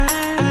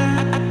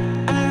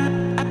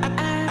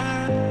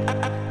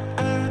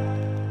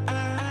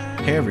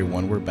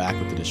everyone, we're back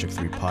with the District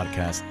 3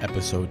 podcast,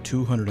 episode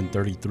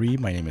 233.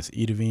 My name is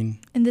Edavine.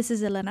 And this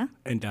is Elena.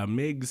 And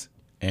Migs.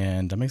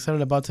 And I'm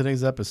excited about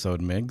today's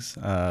episode, Migs.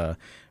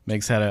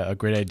 Migs had a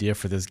great idea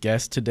for this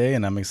guest today,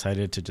 and I'm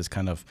excited to just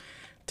kind of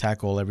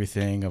tackle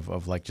everything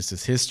of like just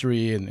his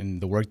history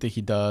and the work that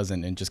he does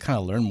and just kind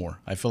of learn more.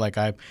 I feel like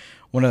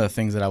one of the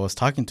things that I was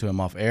talking to him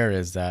off air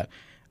is that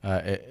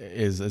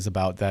is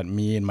about that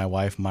me and my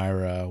wife,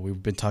 Myra,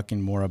 we've been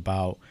talking more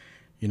about,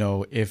 you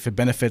know, if it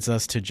benefits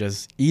us to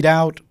just eat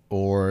out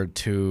or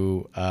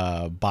to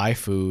buy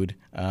food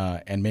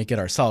and make it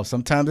ourselves.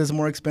 Sometimes it's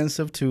more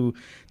expensive to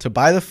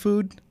buy the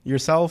food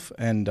yourself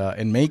and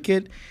make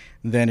it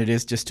than it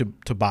is just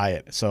to buy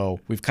it. So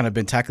we've kind of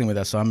been tackling with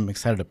that. So I'm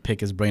excited to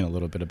pick his brain a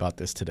little bit about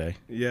this today.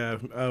 Yeah,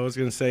 I was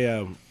going to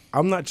say,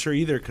 I'm not sure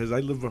either because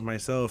I live with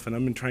myself and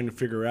I've been trying to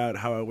figure out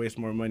how I waste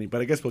more money. But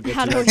I guess we'll get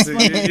to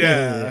that.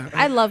 Yeah.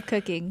 I love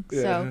cooking,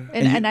 so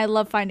and I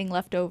love finding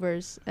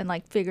leftovers and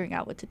like figuring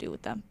out what to do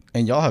with them.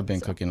 And y'all have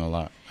been cooking a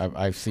lot.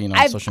 I've seen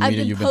on social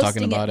media you've been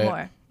talking about it.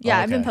 More. Yeah,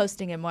 I've been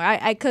posting it more.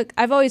 I cook.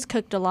 I've always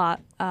cooked a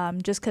lot,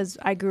 just because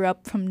I grew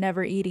up from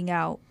never eating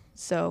out.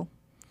 So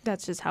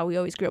that's just how we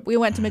always grew up. We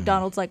went to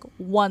McDonald's like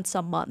once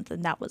a month,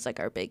 and that was like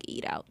our big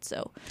eat out.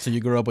 So you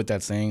grew up with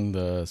that saying,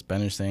 the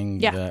Spanish saying,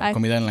 yeah,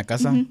 comida en la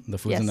casa, the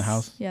food's in the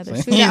house. Yeah,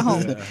 there's food at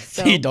home.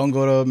 So you don't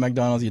go to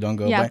McDonald's, you don't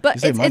go. Yeah,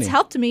 but it's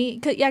helped me.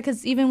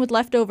 Because even with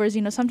leftovers,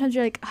 you know, sometimes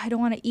you're like, I don't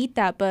want to eat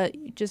that, but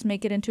you just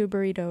make it into a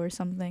burrito or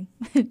something.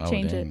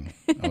 Change it.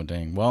 Oh,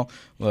 dang. Well,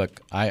 look,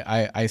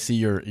 I see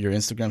your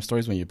Instagram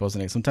stories when you're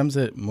posting it. Sometimes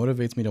it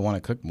motivates me to want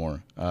to cook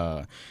more.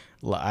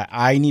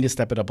 I need to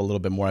step it up a little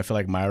bit more. I feel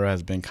like Myra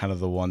has been kind of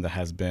the one that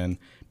has been,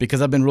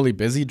 because I've been really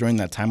busy during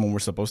that time when we're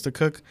supposed to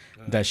cook,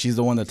 that she's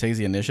the one that takes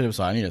the initiative.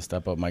 So I need to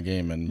step up my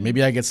game, and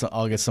maybe I'll get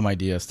some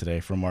ideas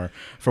today from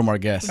our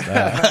guest.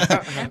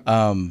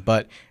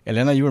 But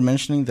Elena, you were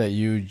mentioning that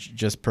you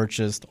just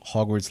purchased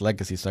Hogwarts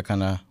Legacy, so I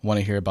kind of want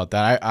to hear about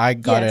that. I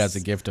got it as a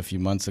gift a few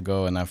months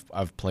ago, and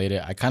I've played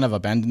it. I kind of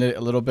abandoned it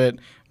a little bit,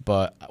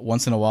 but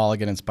once in a while I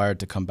get inspired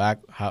to come back.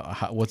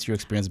 What's your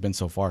experience been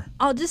so far?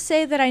 I'll just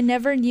say that I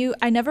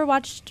never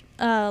watched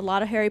a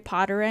lot of Harry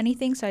Potter or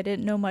anything, so I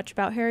didn't know much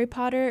about Harry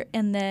Potter.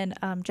 And then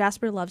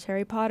Jasper loves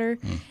Harry Potter,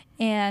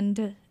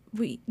 and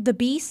the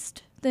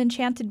Beast, the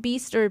Enchanted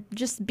Beast, or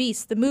just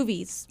Beast, the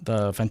movies.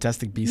 The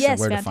Fantastic Beasts, and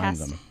Where to Find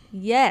Them.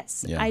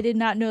 Yes. Yeah. I did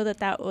not know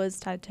that was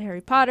tied to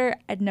Harry Potter.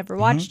 I'd never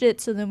watched it,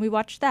 so then we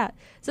watched that.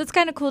 So it's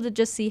kind of cool to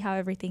just see how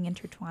everything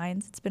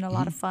intertwines. It's been a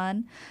lot of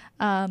fun.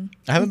 I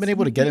haven't been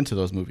able to get into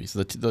those movies.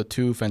 The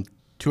two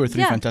or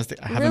three Fantastic.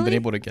 I haven't been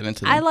able to get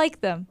into them. I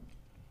like them.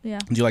 Yeah.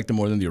 Do you like them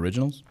more than the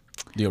originals?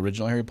 The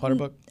original Harry Potter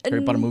book?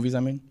 Harry Potter movies, I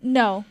mean?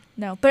 No.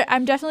 But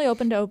I'm definitely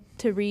open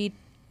to read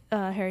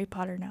Harry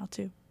Potter now,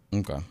 too.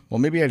 Okay. Well,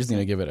 maybe I just need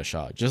to give it a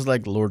shot. Just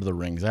like Lord of the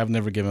Rings. I've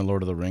never given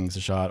Lord of the Rings a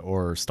shot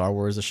or Star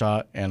Wars a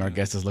shot, and our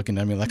guest is looking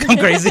at me like I'm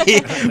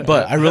crazy.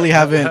 But I really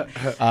haven't.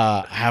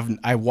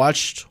 I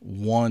watched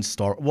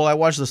I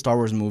watched the Star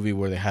Wars movie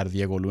where they had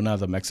Diego Luna,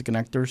 the Mexican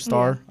actor,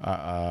 star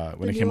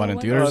when it came out in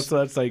theaters. Oh, so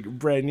that's like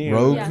brand new.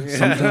 Rogue,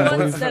 something. The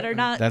ones that are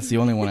not. That's the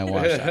only one I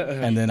watched.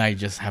 And then I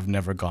just have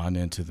never gone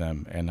into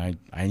them, and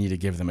I need to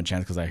give them a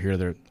chance because I hear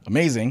they're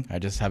amazing. I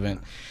just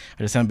haven't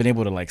been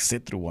able to like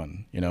sit through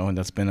one, you know, and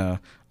that's been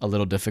a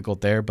little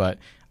difficult there. But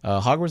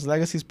Hogwarts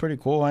Legacy is pretty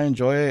cool. I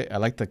enjoy it. I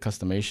like the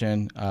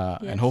customization,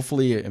 and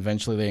hopefully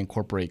eventually they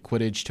incorporate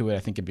Quidditch to it. I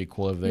think it'd be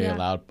cool if they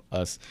allowed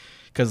us,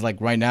 because like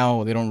right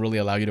now they don't really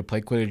allow you to play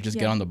Quidditch. Just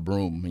get on the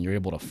broom and you're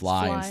able to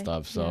fly and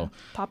stuff. So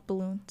pop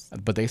balloons.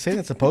 But they say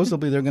that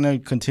supposedly they're going to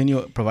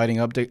continue providing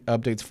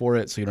updates for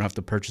it, so you don't have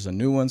to purchase a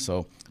new one.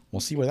 So we'll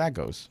see where that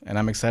goes. And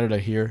I'm excited to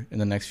hear in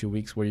the next few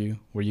weeks where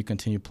you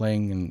continue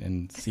playing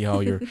and see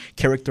how your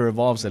character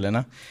evolves,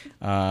 Elena.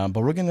 But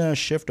we're going to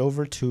shift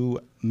over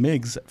to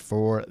Migs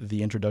for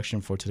the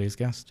introduction for today's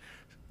guest.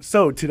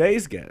 So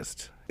today's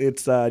guest,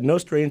 it's no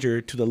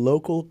stranger to the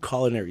local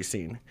culinary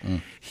scene.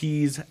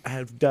 He's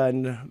have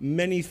done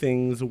many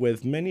things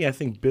with many, I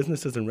think,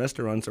 businesses and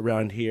restaurants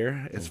around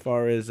here as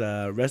far as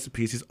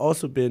recipes. He's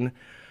also been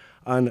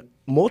on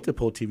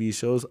multiple TV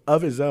shows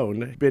of his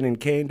own. Been in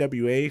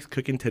KNWA,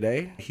 Cooking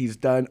Today. He's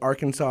done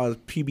Arkansas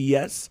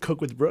PBS,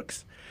 Cook with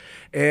Brooks.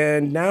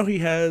 And now he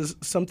has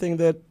something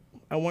that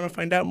I want to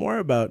find out more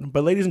about.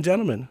 But ladies and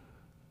gentlemen,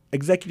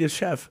 executive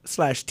chef /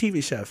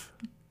 TV chef,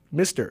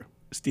 Mr.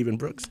 Stephen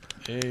Brooks.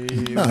 Hey,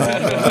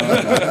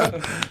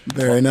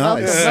 very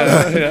nice.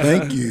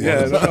 Thank you.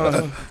 Yeah,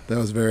 that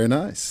was very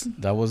nice.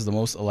 That was the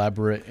most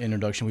elaborate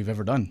introduction we've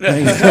ever done on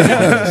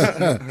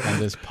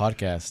this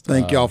podcast.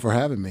 Thank y'all for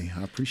having me.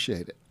 I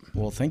appreciate it.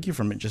 Well, thank you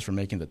for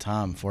making the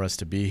time for us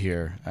to be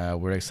here.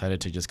 We're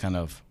excited to just kind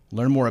of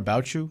learn more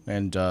about you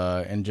and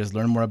just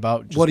learn more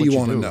about just what do you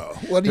want to know?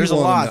 What do There's you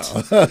want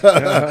to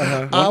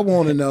know? I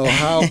want to know,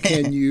 how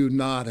can you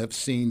not have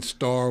seen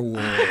Star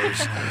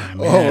Wars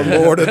or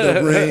Lord of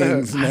the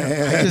Rings,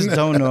 man? I just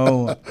don't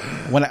know.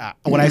 When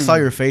I saw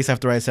your face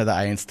after I said that,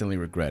 I instantly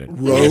regretted.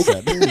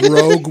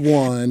 Rogue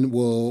One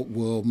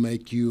will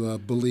make you a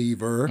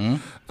believer.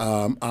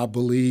 I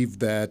believe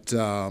that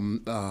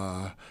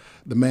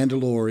The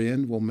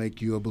Mandalorian will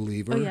make you a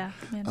believer. Oh yeah,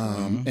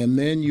 Mandalorian. And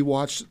then you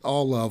watch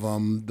all of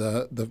them,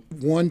 the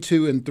 1,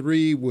 2, and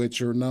 3,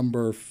 which are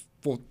number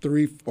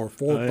 3 or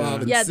 4,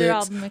 5, and Yeah, 6. they're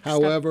all mixed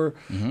up. However,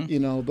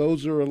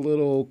 those are a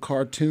little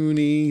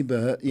cartoony.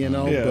 But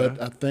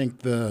I think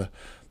the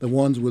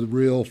ones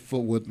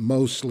with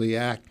mostly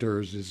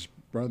actors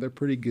they're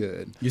pretty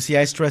good. You see,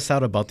 I stress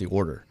out about the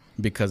order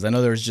because I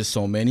know there's just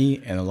so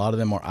many, and a lot of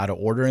them are out of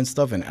order and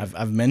stuff. And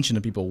I've mentioned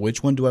to people,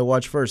 which one do I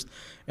watch first?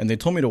 And they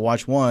told me to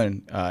watch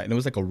one, and it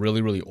was like a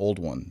really, really old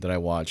one that I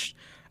watched.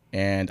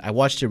 And I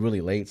watched it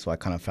really late, so I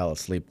kind of fell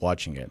asleep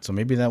watching it. So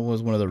maybe that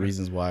was one of the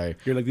reasons why.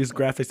 You're like, these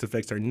graphics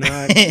effects are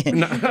not.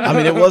 I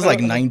mean, it was like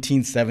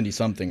 1970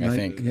 something, I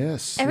think.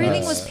 Yes.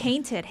 Everything was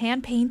painted,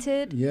 hand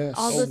painted. Yes.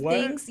 All the what?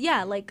 things.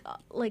 Yeah, like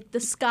the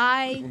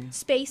sky,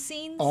 space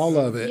scenes. All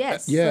of it.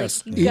 Yes.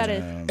 Yes. Like, you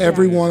gotta.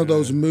 Every one of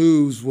those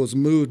moves was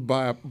moved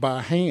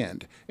by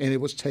hand, and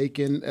it was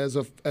taken as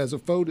a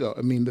photo.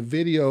 I mean, the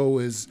video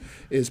is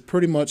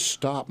pretty much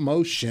stop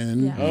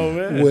motion. Yeah. Oh,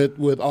 man.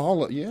 With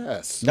all of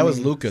yes. That was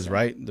Lucas,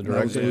 right? The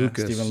director,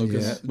 Lucas, Stephen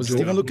Lucas. yeah. Was George-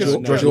 Stephen Lucas?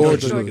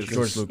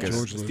 George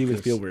Lucas. Steven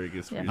Spielberg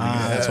is. Yeah.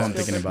 That's what I'm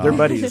thinking about. They're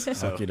buddies. So,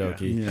 Okie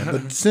dokie. Yeah,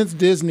 but since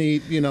Disney,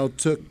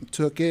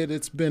 took it,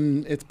 it's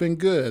been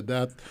good.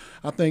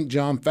 I think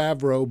Jon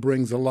Favreau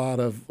brings a lot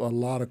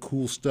of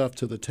cool stuff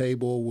to the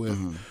table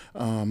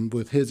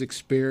with his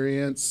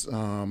experience.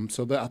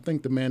 So I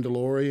think The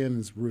Mandalorian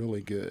is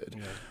really good.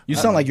 Yeah. You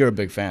sound like you're a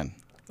big fan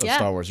of Yeah.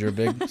 Star Wars. You're a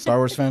big Star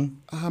Wars fan?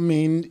 I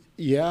mean,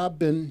 yeah, I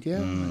am.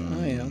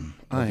 I am.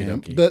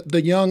 Okey-dokey.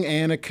 The young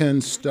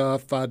Anakin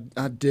stuff, I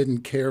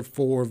didn't care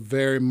for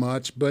very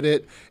much, but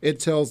it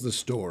tells the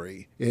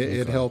story.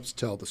 It helps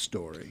tell the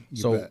story.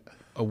 You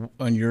bet.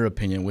 In your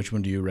opinion, which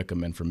one do you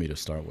recommend for me to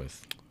start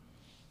with?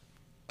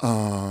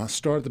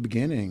 Start at the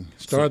beginning.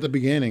 Start at the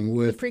beginning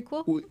with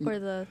Prequel or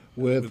the.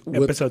 with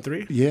Episode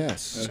 3?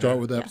 Yes, start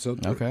with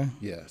episode 3. Okay.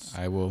 Yes.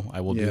 I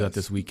will do that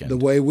this weekend. The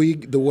way we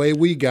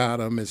got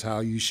them is how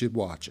you should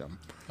watch them.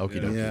 Okie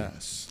dokie.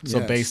 Yes. So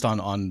yes. based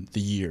on the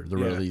year, the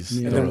release.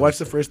 And the then watch release.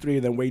 the first 3,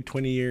 and then wait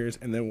 20 years,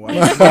 and then watch.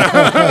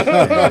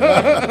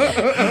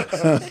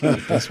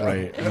 That's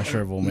right. I'm not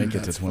sure if we'll make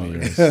it to 20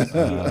 years.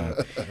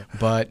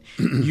 But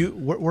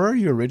where are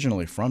you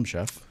originally from,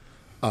 Chef?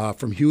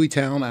 From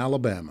Hueytown,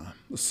 Alabama,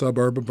 a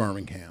suburb of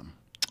Birmingham.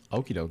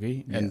 Okie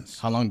dokie. And Yes.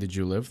 how long did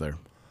you live there?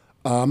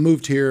 I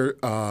moved here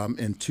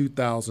in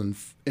 2000,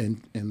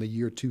 in the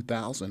year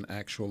 2000,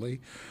 actually.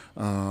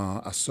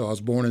 I was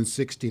born in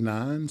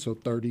 69, so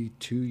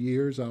 32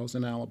 years I was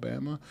in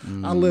Alabama.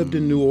 I lived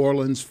in New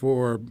Orleans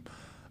for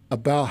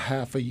about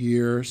half a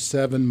year,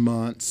 7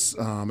 months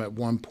at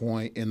one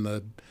point in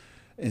the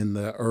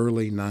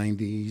early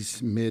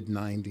 90s, mid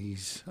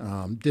 90s.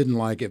 Didn't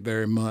like it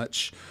very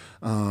much.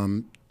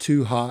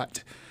 Too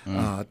hot,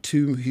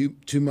 too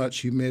much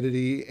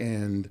humidity,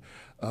 and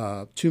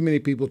too many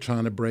people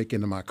trying to break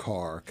into my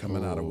car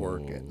coming out of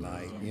work at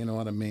night. You know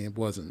what I mean? It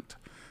wasn't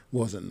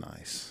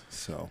nice.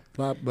 So,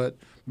 but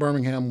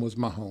Birmingham was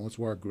my home. It's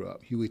where I grew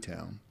up.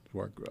 Hueytown is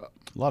where I grew up.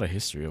 A lot of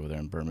history over there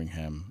in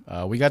Birmingham.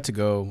 We got to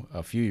go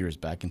a few years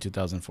back in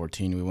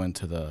 2014. We went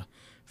to the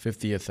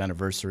 50th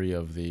anniversary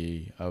of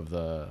the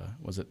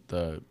was it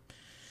the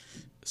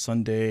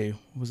Sunday?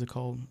 What was it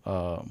called?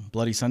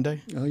 Bloody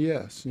Sunday. Oh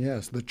yes,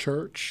 the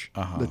church,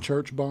 the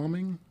church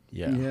bombing.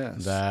 Yeah,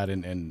 Yes. that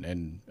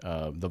and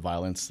the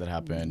violence that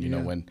happened. You know,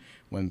 Yeah.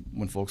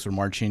 when folks were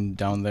marching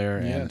down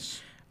there.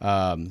 Yes.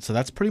 And so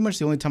that's pretty much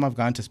the only time I've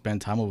gone to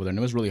spend time over there, and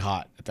it was really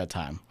hot at that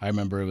time. I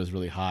remember it was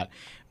really hot,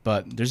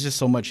 but there's just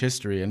so much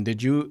history. And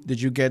did you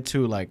get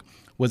to like?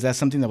 Was that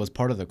something that was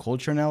part of the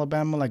culture in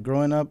Alabama, like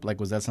growing up? Like,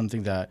 was that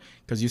something that?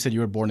 Because you said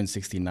you were born in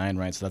 '69,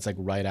 right? So that's like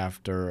right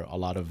after a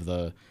lot of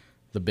the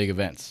big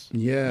events that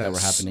were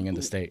Yes. happening in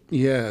the state.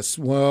 Yes.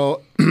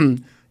 Well,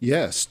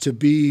 yes. To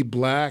be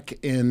black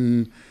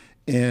in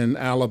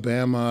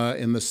Alabama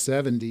in the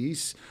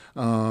 70s,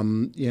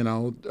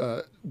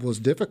 was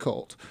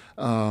difficult.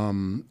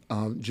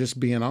 Just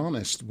being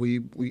honest,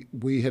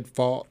 we had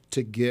fought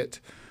to get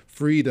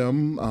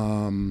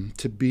freedom,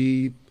 to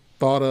be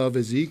thought of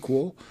as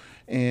equal.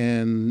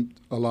 And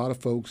a lot of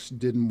folks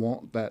didn't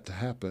want that to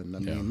happen. I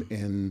mean,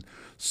 and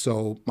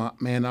so,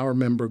 I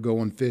remember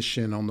going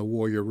fishing on the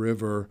Warrior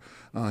River.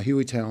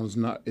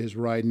 Hueytown is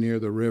right near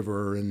the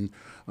river, and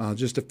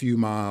just a few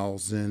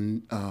miles.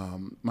 And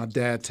my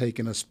dad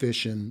taking us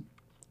fishing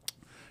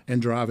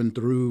and driving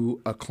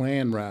through a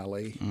Klan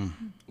rally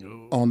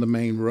on the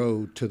main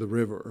road to the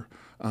river.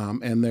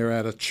 And they're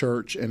at a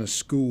church and a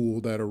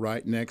school that are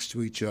right next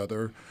to each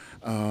other.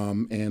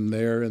 And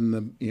they're in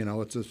the,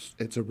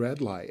 it's a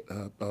red light,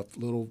 a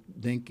little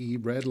dinky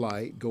red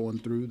light going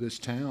through this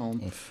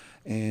town.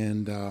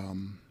 And,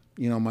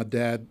 my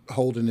dad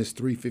holding his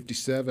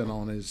 357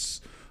 on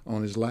his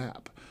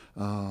lap,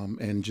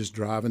 and just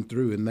driving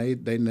through. And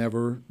they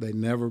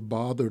never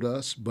bothered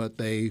us, but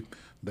they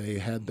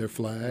had their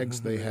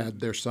flags, they had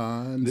their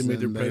signs. They made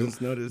their and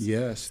presence noticed.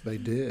 Yes, they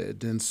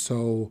did. And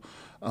so,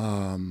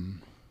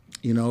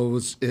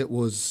 it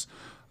was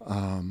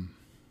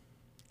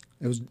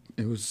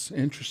it was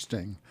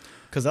interesting.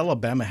 Because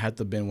Alabama had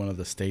to have been one of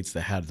the states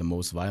that had the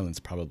most violence,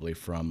 probably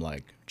from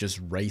like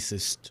just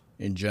racist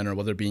in general,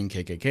 whether it being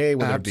KKK,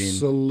 whether it being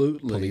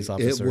police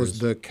officers. It was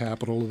the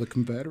capital of the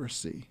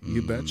Confederacy.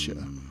 You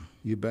betcha.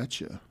 You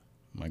betcha.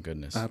 My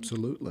goodness.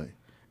 Absolutely.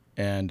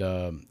 And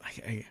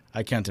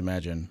I can't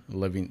imagine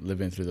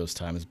living through those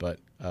times. But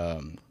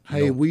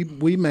hey, we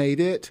made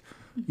it.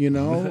 You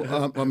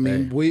know, I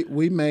mean,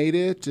 we made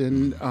it,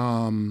 and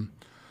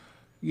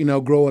you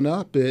know, growing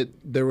up,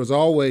 there was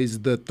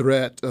always the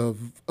threat of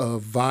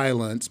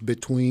violence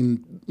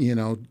between, you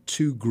know,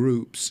 two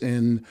groups.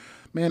 And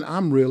man,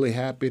 I'm really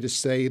happy to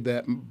say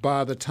that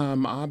by the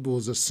time I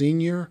was a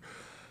senior,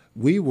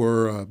 we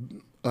were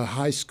a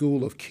high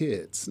school of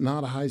kids,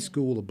 not a high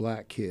school of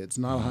black kids,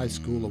 not a high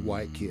school of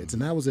white kids.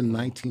 And that was in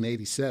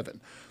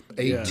 1987,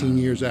 18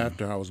 years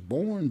after I was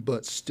born,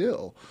 but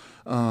still,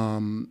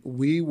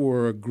 we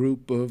were a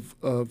group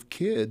of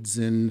kids.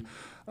 And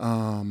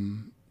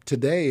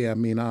today, I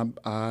mean,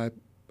 I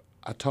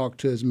talk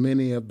to as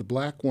many of the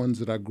black ones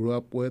that I grew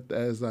up with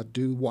as I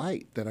do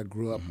white that I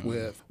grew up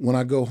with. When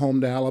I go home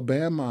to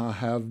Alabama, I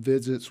have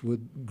visits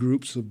with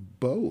groups of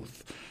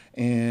both.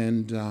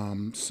 And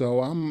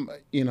so I'm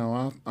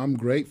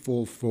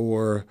grateful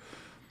for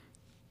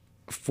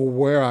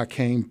where I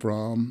came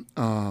from.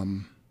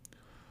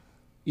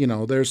 You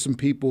know, there's some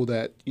people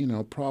that, you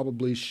know,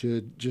 probably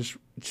should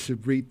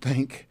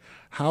rethink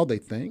how they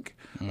think,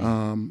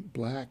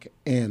 black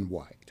and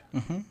white.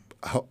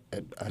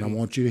 I don't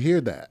want you to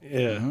hear that.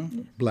 Yeah.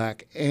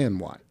 Black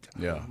and white.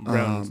 Yeah.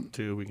 Browns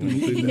too. We can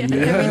include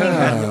that.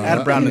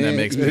 Add brown in that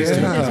mix, please.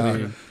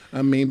 Yeah.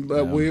 I mean,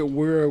 but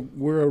we're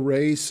a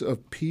race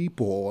of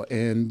people,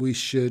 and we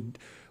should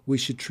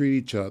treat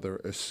each other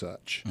as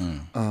such.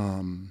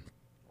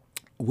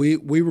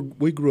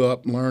 We grew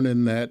up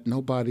learning that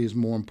nobody is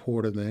more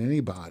important than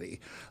anybody,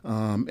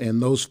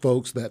 and those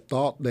folks that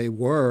thought they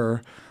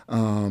were,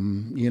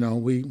 you know,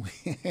 we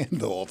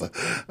handled.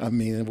 I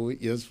mean,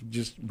 it's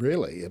just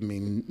really. I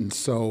mean, and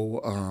so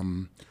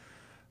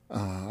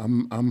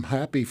I'm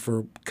happy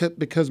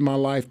because my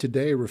life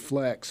today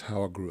reflects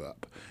how I grew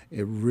up.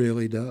 It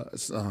really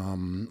does.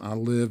 I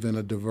live in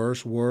a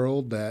diverse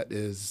world that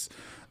is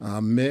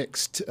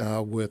mixed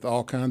with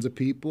all kinds of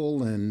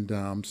people,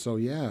 and so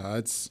yeah,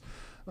 it's.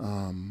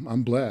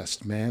 I'm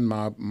blessed, man.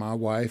 My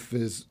wife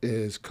is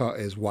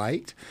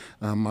white.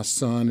 My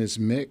son is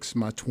mixed.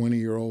 My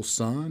 20-year-old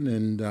son,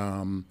 and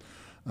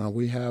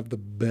we have the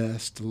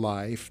best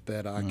life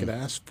that I could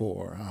ask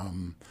for.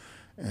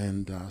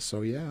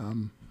 So yeah,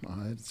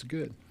 it's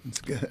good.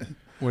 It's good.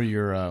 Were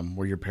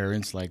your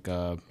parents like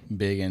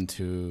big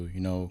into,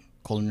 you know,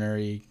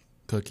 culinary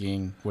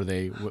cooking? Were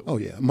they? Oh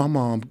yeah, my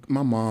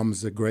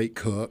mom's a great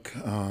cook.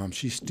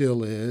 She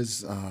still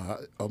is.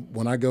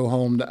 When I go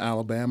home to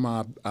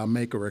Alabama, I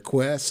make a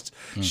request.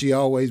 She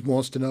always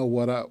wants to know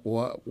what do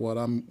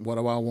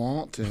I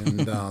want,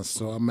 and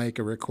so I make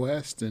a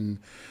request, and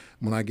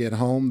when I get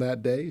home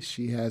that day,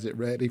 she has it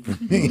ready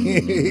for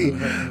me.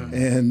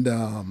 And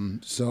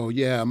so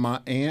yeah,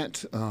 my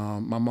aunt,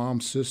 my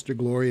mom's sister,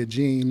 Gloria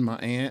Jean, my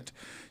aunt.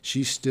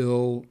 She's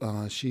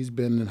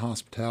been in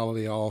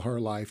hospitality all her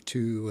life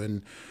too,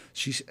 and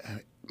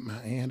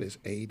my aunt is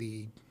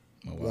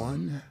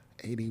 81,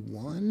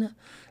 81,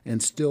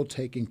 and still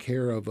taking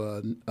care of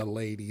a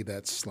lady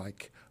that's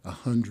like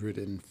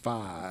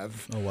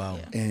 105. Oh wow!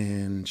 Yeah.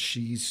 And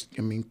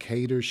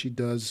caters. She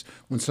does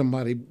when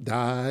somebody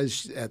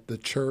dies at the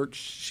church.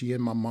 She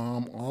and my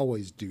mom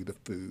always do the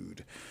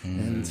food,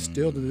 and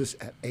still to this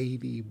at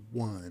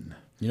 81.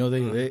 You know,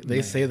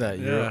 they say that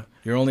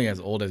you're only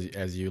as old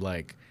as you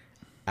like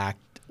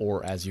act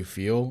or as you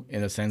feel,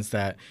 in a sense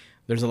that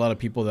there's a lot of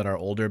people that are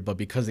older, but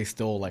because they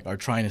still like are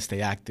trying to stay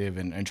active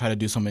and try to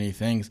do so many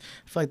things,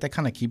 I feel like that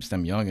kind of keeps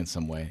them young in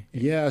some way.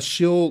 Yeah,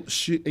 she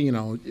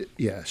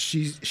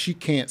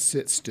can't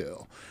sit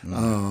still,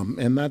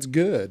 and that's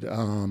good.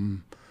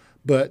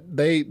 But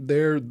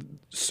they're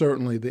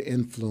certainly the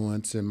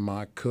influence in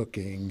my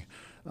cooking.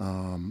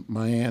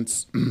 My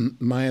aunt's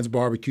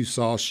barbecue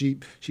sauce. She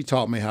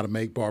taught me how to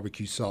make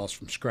barbecue sauce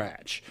from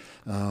scratch.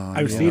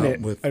 I've seen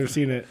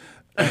it.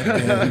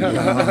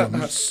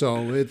 And,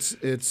 so it's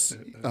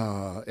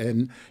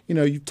and you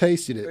know, you've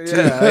tasted it too.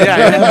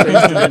 Yeah.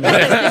 Just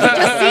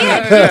see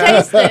it. You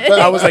taste it.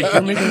 I was like,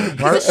 "You're making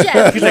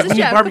barbecue." He's like, "We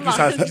need barbecue Come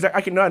on. sauce." He's like,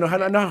 "I know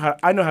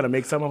how to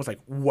make some." I was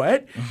like,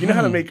 "What? You know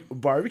how to make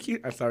barbecue?"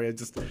 I'm sorry, I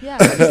just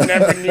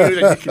never knew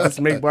that you could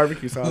just make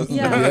barbecue sauce.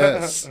 Yeah.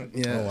 Yes.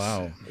 Oh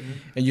wow!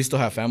 And you still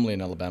have family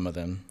in Alabama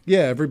then?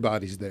 Yeah,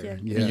 everybody's there.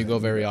 Yeah. And you go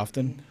very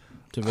often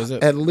to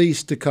visit? At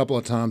least a couple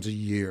of times a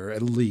year,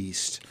 at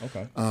least.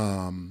 Okay.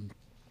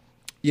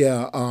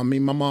 Yeah, I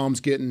mean, my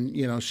mom's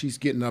she's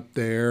getting up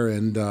there,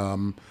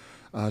 and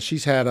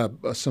she's had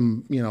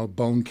some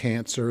bone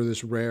cancer,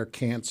 this rare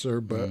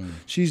cancer, but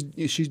she's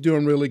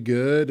doing really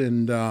good,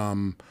 and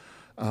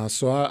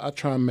so I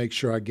try and make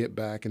sure I get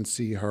back and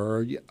see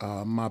her.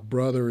 My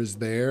brother is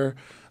there.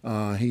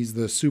 He's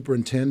the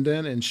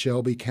superintendent in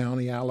Shelby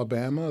County,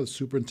 Alabama, the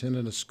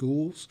superintendent of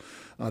schools,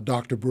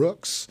 Dr.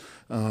 Brooks.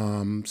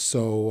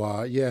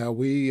 Yeah,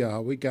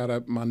 we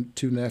got my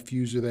two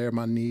nephews are there,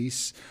 my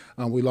niece.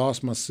 We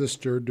lost my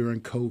sister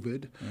during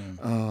COVID,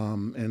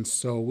 and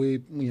so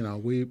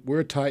we're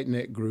a tight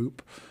knit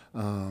group.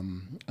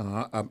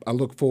 I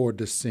look forward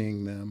to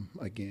seeing them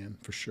again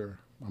for sure.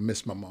 I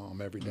miss my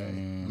mom every day.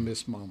 I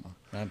miss Mama.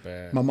 Not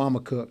bad. My mama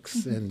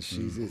cooks, and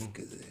she's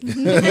good.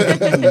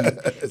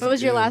 What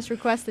was your last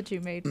request that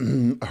you made?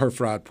 Her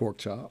fried pork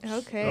chops.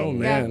 Okay. Oh,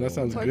 man, that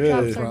sounds pork good.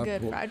 chops are Fried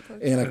good. pork. Fried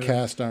pork And a chops.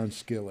 cast iron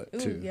skillet, Ooh,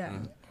 too. yeah.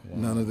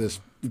 None of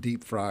this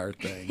deep fryer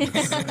thing.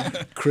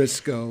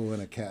 Crisco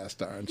and a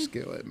cast iron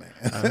skillet, man.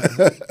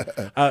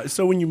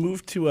 So when you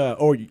moved to,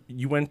 or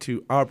you went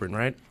to Auburn,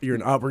 right? You're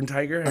an Auburn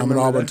Tiger? I'm an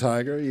Auburn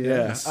Tiger,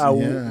 Yeah. yes.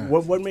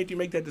 What made you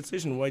make that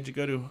decision? Why'd you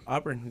go to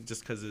Auburn?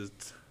 Just because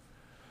it's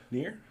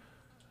near?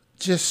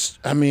 It's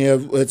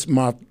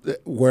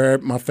where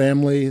my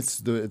family.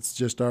 It's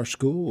just our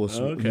school.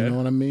 Okay. You know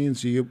what I mean.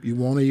 So you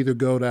want to either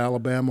go to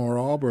Alabama or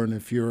Auburn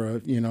if you're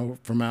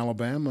from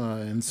Alabama,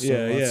 and so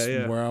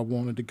that's where I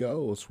wanted to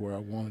go. It's where I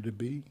wanted to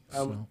be.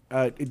 So.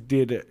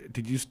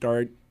 Did you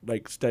start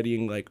like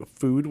studying like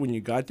food when you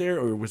got there,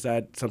 or was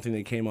that something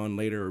that came on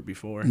later or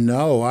before?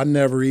 No, I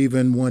never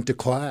even went to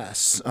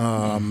class.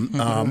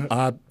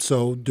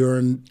 So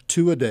during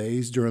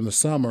two-a-days during the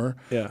summer,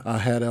 I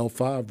had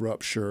L5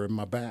 rupture in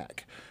my back.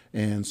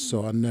 And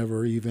so I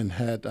never even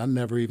got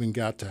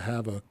to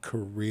have a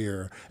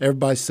career.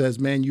 Everybody says,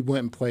 man, you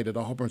went and played at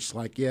Auburn. It's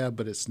like, yeah,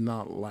 but it's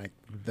not like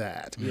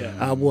that. Yeah.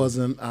 I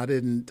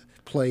didn't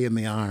play in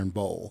the Iron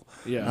Bowl.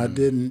 Yeah. I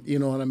didn't, you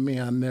know what I mean?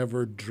 I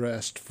never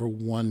dressed for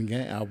one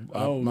game.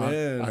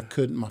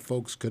 Man. My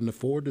folks couldn't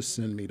afford to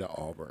send me to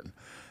Auburn.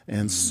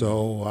 And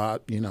so, I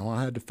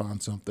had to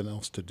find something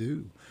else to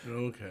do.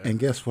 Okay. And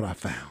guess what I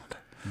found?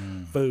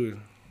 Food.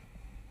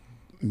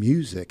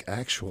 Music,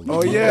 actually.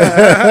 Oh,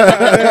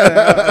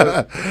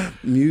 yeah.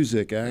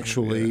 Music,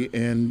 actually.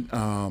 And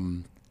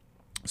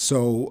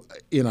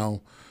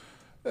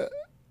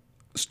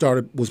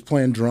was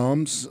playing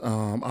drums.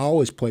 I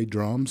always played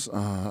drums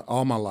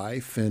all my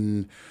life.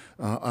 And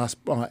I was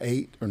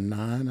 8 or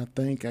 9, I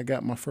think. I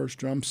got my first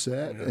drum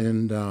set. Yeah.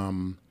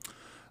 And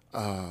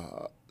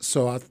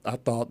so I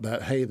thought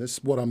that, hey, this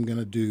is what I'm going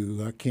to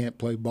do. I can't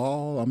play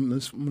ball. I'm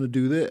going to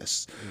do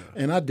this.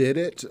 Yeah. And I did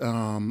it.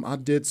 I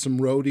did some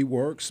roadie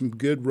work, some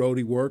good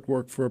roadie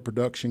work for a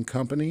production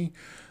company.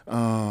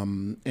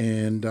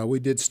 We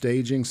did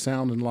staging,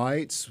 sound and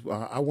lights.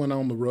 I went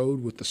on the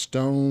road with the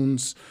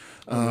Stones.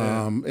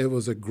 It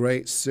was a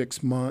great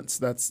 6 months.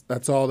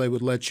 That's all they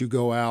would let you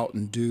go out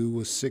and do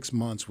was 6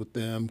 months with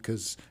them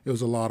because it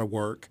was a lot of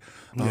work.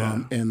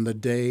 Yeah. And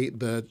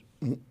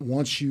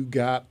once you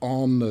got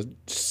on the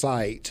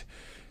site,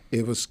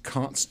 it was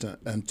constant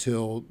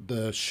until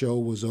the show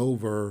was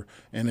over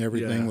and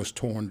everything was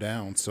torn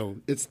down. So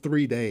it's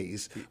 3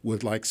 days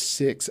with like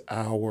 6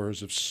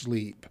 hours of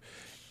sleep.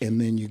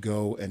 And then you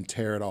go and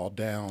tear it all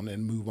down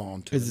and move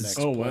on to the next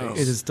place. Wow.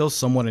 Is it still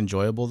somewhat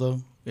enjoyable, though?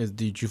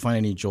 Did you find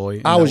any joy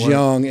in I that was work?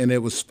 young, and it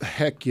was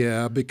heck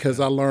yeah, because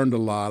I learned a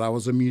lot. I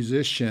was a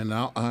musician.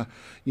 I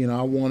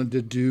wanted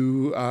to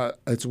do.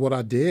 It's what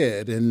I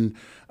did, and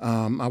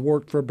I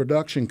worked for a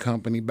production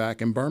company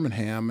back in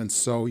Birmingham, and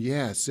so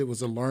yes, it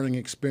was a learning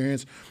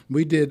experience.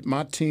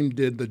 My team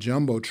did the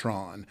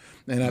Jumbotron,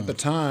 and at the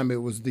time,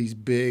 it was these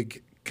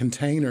big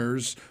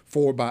containers,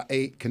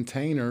 4x8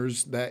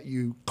 containers that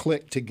you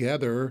click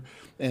together,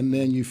 and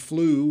then you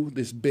flew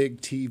this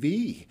big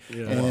TV,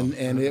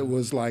 and it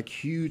was like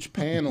huge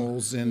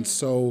panels, and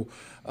so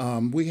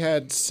we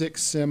had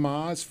 6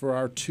 semis for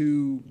our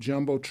 2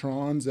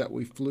 Jumbotrons that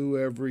we flew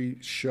every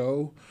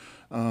show,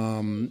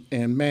 and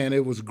man,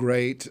 it was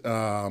great.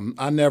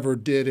 I never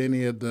did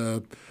any of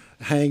the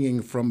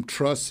hanging from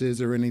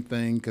trusses or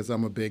anything because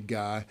I'm a big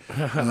guy.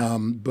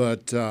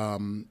 But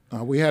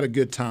we had a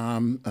good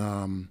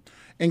time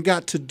and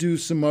got to do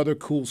some other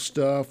cool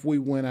stuff. We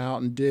went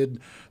out and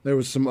there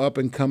was some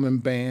up-and-coming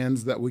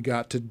bands that we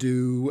got to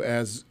do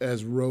as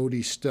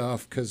roadie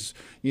stuff because,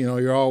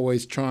 you're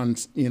always trying,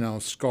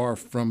 scarf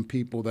from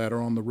people that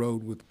are on the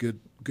road with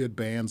good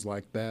bands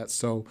like that.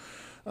 So,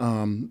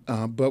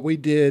 but we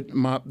did,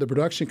 the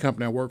production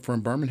company I worked for in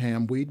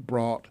Birmingham, we'd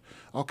brought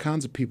all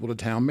kinds of people to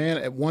town. Man,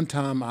 at one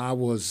time I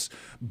was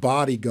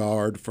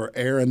bodyguard for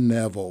Aaron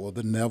Neville of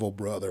the Neville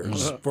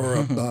Brothers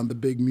for the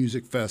big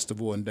music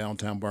festival in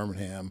downtown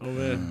Birmingham. Oh,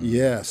 man.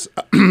 Yes.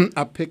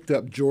 I picked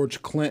up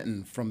George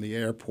Clinton from the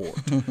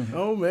airport.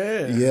 Oh,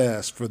 man.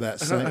 Yes, for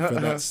that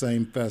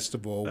same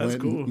festival. That's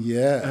cool.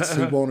 Yes,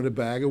 he wanted a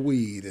bag of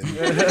weed,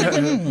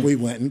 and we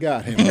went and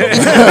got him.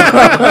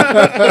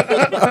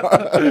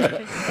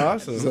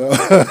 Awesome.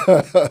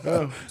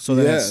 So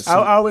then Yes.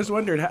 I always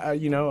wondered,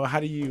 how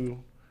do you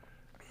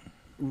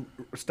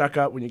stuck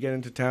up when you get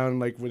into town,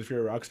 like if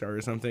you're a rock star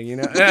or something,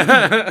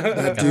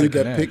 That dude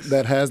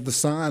that has the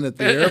sign at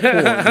the airport,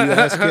 you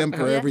ask him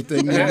for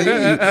everything you need.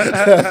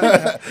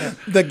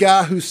 The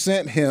guy who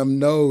sent him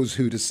knows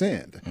who to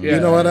send. You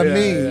know what I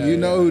mean? You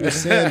know who to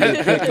send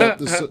to pick up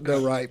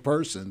the right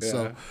person. Yeah.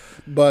 So,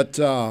 but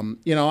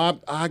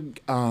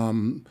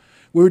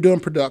we were doing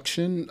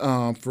production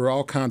for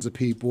all kinds of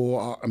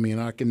people. I mean,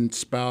 I can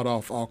spout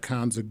off all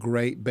kinds of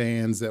great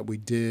bands that we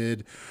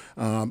did.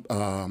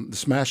 The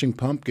Smashing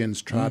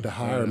Pumpkins tried to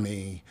hire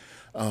me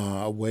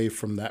away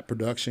from that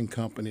production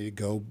company to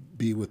go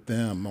be with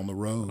them on the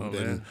road.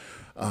 And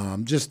I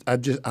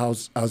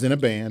was in a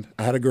band.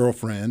 I had a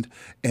girlfriend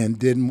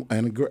and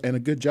a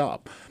good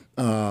job.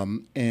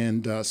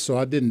 So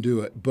I didn't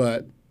do it,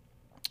 but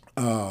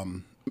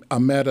I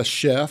met a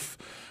chef.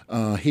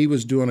 He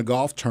was doing a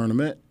golf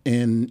tournament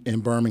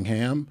in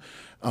Birmingham,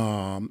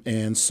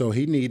 and so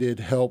he needed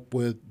help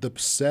with the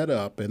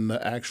setup and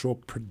the actual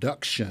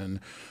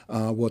production.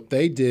 What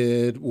they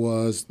did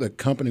was the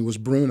company was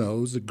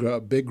Bruno's,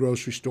 a big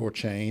grocery store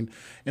chain,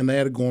 and they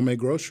had a gourmet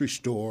grocery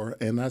store,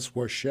 and that's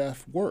where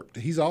Chef worked.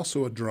 He's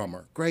also a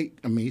drummer. Great.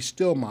 I mean, he's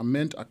still my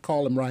mentor. I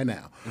call him right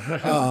now.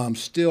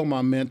 Still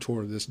my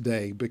mentor to this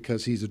day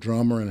because he's a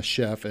drummer and a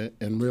chef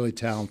and really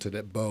talented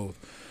at both.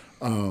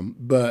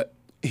 But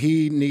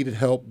he needed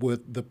help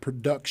with the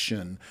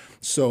production.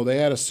 So they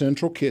had a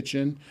central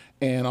kitchen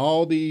and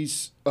all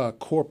these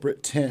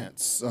corporate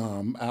tents,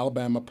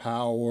 Alabama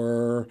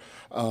Power,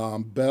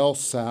 Bell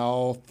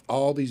South,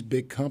 all these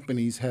big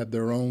companies had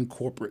their own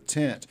corporate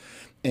tent.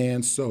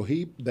 And so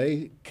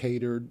they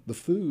catered the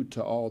food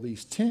to all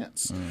these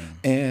tents.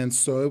 And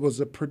so it was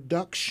a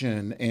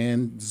production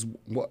and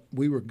what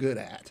we were good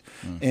at.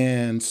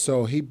 And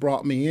so he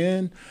brought me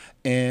in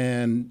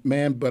and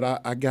man, but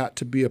I got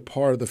to be a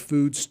part of the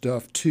food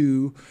stuff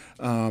too.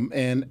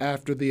 And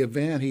after the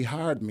event, he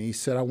hired me. He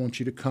said, I want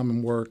you to come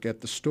and work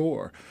at the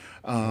store.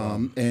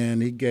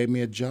 And he gave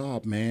me a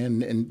job,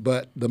 man.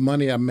 But the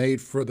money I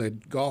made for the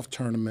golf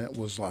tournament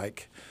was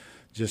like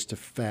just a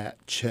fat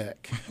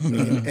check.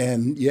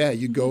 And yeah,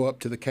 you go up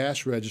to the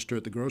cash register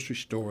at the grocery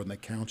store and they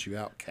count you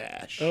out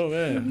cash. Oh,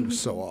 man. It was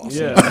so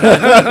awesome.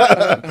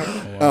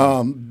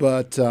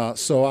 Yeah.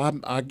 So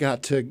I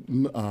got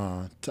to,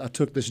 I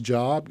took this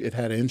job. It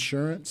had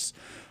insurance.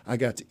 I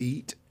got to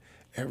eat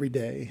every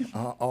day.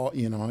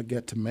 I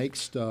get to make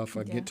stuff.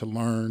 I get to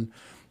learn.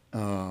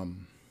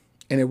 And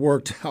it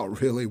worked out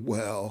really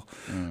well.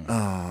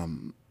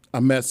 I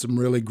met some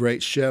really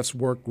great chefs,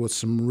 worked with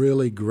some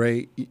really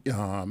great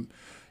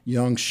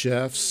young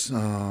chefs.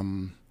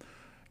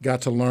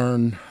 Got to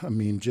learn, I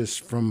mean,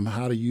 just from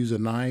how to use a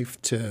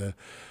knife to,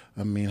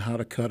 I mean, how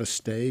to cut a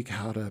steak,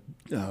 how to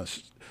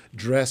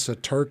dress a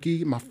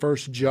turkey. My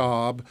first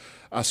job,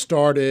 I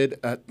started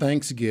at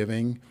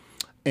Thanksgiving.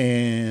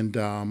 And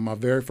my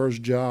very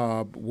first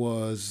job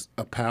was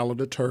a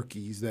pallet of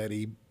turkeys that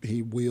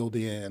he wheeled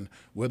in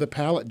with a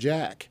pallet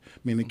jack. I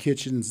mean, the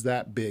kitchen's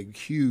that big,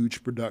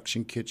 huge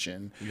production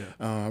kitchen.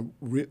 Yeah.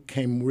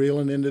 Came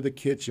reeling into the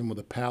kitchen with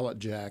a pallet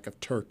jack of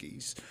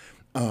turkeys.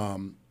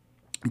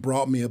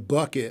 Brought me a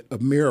bucket of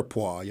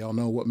mirepoix. Y'all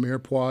know what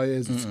mirepoix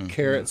is? It's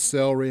carrots,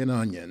 celery, and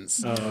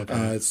onions. Oh,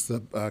 okay. It's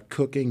the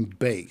cooking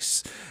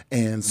base.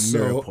 And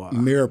so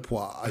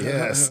mirepoix,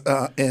 yes.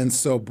 And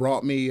so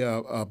brought me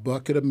a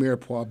bucket of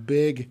mirepoix,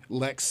 big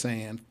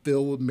Lexan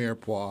filled with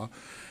mirepoix,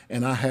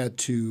 and I had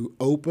to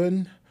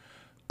open,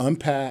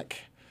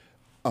 unpack,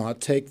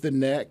 take the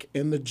neck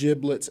and the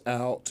giblets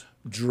out,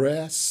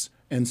 dress,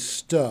 and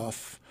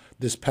stuff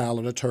this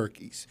pallet of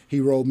turkeys.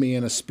 He rolled me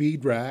in a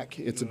speed rack.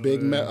 It's a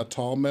big, a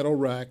tall metal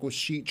rack with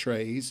sheet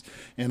trays,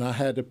 and I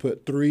had to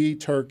put 3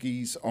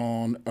 turkeys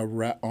on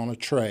a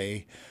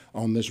tray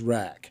on this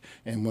rack.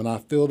 And when I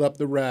filled up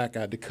the rack,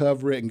 I had to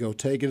cover it and go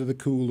take it to the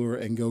cooler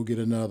and go get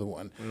another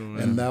one.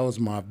 And that was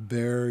my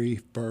very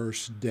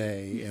first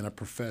day in a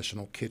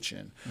professional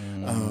kitchen.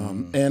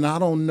 And I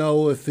don't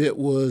know if it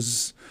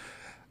was.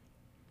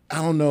 I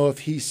don't know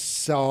if he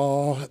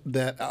saw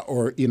that,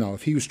 or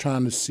if he was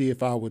trying to see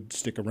if I would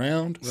stick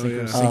around,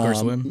 sink or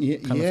swim.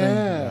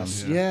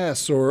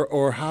 Yes,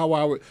 or how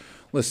I would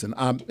listen.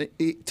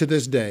 To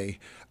this day,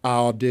 I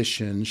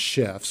audition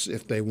chefs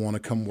if they want to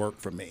come work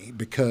for me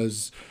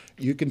because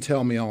you can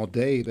tell me all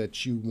day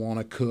that you want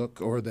to cook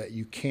or that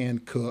you can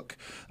cook.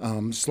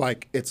 It's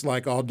like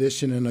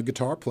auditioning a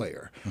guitar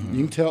player.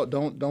 You can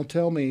don't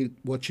tell me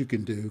what you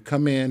can do.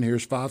 Come in.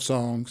 Here's 5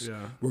 songs.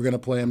 Yeah. We're gonna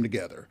play them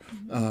together,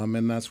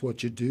 and that's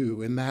what you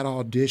do. In that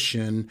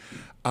audition,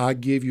 I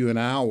give you an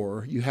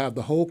hour. You have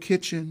the whole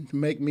kitchen.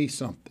 Make me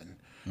something.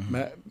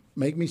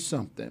 Make me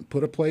something.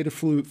 Put a plate of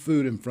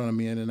food in front of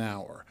me in an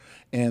hour,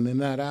 and in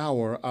that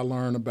hour, I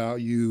learn about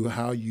you,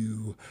 how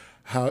you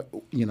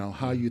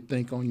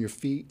think on your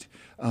feet,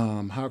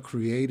 how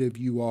creative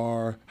you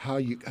are,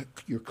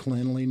 your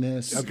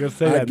cleanliness. I was gonna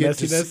say that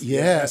messiness.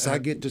 Yes, I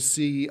get to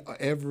see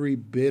every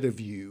bit of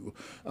you,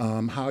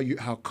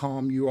 how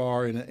calm you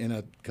are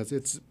because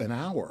it's an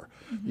hour.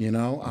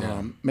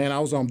 Man, I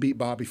was on Beat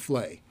Bobby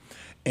Flay,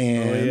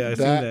 and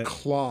that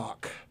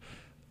clock.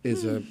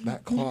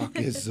 that clock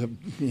is a,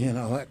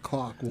 that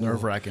clock will,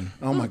 Nerve-wracking.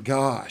 Oh my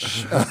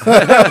gosh.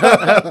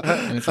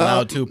 And it's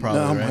loud too,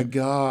 probably. Oh right? my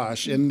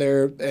gosh. And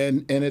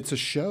it's a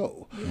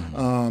show.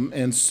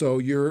 And so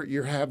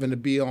you're having to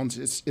be on,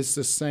 it's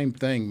the same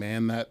thing,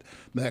 man.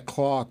 That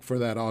clock for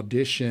that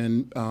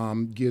audition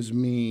gives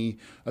me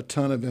a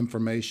ton of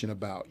information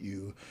about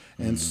you.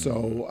 And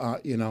so,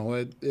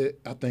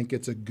 I think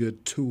it's a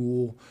good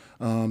tool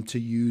to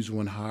use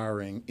when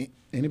hiring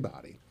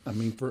anybody. I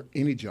mean, for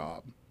any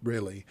job,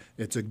 really,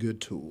 it's a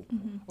good tool.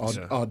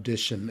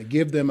 Audition,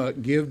 give them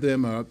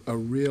a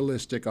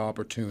realistic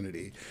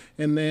opportunity,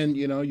 and then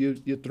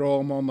you throw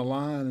them on the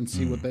line and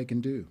see what they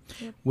can do.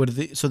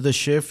 So the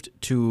shift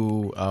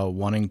to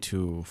wanting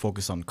to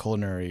focus on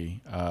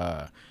culinary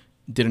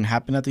didn't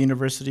happen at the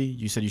university.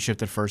 You said you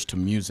shifted first to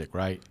music,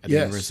 right? At the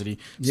university.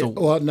 So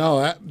well,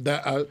 no,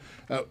 that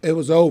it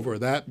was over.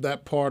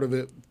 That part of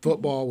it,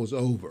 football was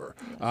over.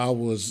 I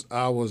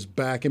was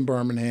back in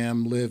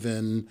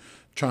Birmingham,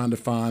 trying to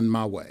find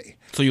my way.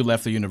 So you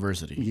left the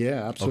university.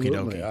 Yeah,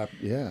 absolutely.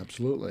 Okey-dokey.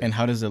 Absolutely. And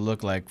how does it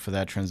look like for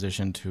that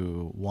transition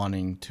to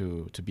wanting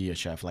to be a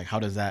chef? Like how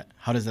does that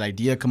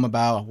idea come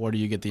about? Where do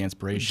you get the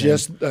inspiration?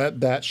 Just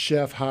that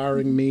chef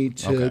hiring me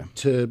to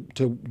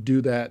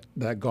do that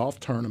golf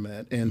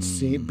tournament and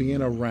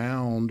being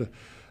around.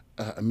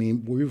 I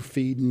mean, we were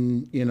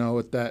feeding,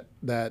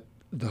 at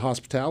the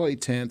hospitality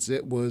tents.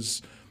 It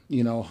was,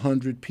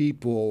 100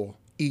 people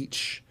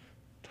each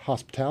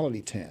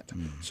hospitality tent.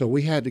 So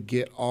we had to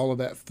get all of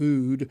that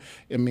food.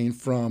 I mean,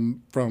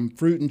 from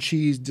fruit and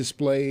cheese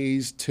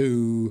displays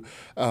to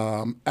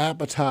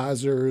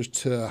appetizers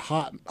to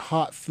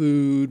hot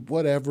food,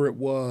 whatever it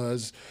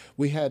was,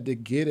 we had to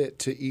get it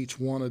to each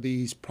one of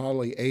these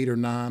probably 8 or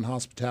 9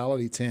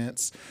 hospitality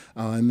tents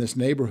in this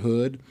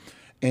neighborhood.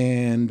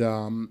 And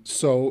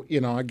so,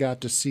 I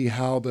got to see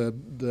how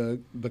the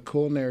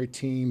culinary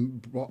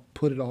team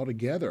put it all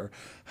together,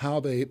 how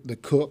the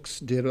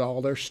cooks did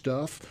all their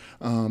stuff.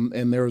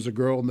 And there was a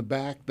girl in the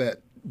back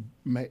that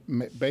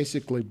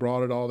basically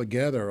brought it all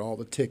together, all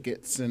the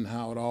tickets and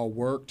how it all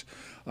worked.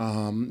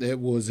 It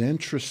was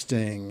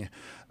interesting.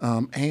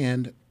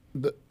 And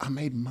I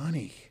made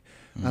money.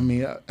 I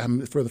mean,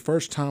 for the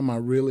first time, I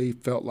really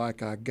felt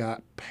like I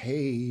got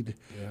paid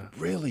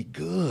really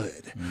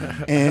good,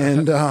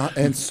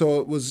 and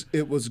so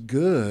it was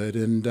good,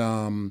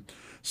 and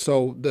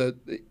so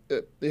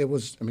it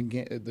was. I mean,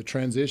 the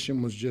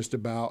transition was just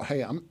about,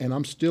 hey,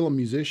 I'm still a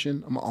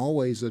musician. I'm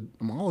always going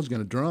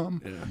to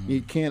drum. Yeah.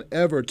 You can't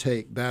ever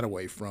take that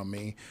away from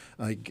me.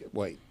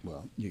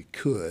 You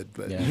could,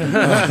 but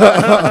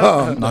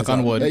knock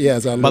on wood. Yeah,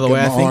 as I look at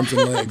my arms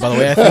and legs. By the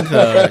way, I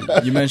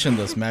think you mentioned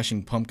the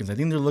Smashing Pumpkins. I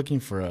think they're looking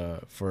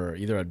for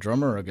either a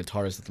drummer or a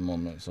guitarist at the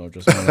moment. So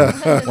just wanted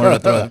to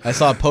throw. I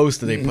saw a post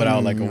that they put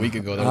out like a week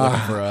ago. They're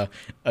looking for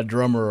a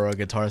drummer or a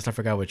guitarist. I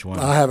forgot which one.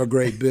 I have a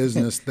great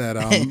business that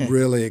I'm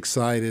really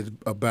excited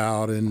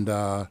about, and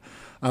I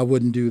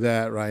wouldn't do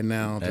that right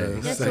now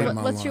to save my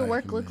life. What's your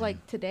work look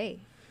like today?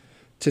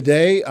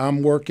 Today,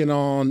 I'm working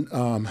on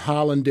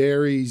Highland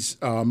Dairy's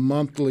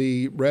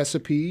monthly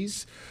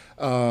recipes.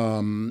 Today,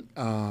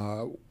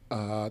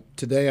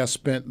 I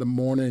spent the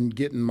morning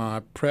getting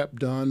my prep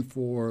done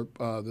for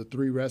the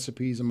 3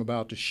 recipes I'm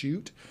about to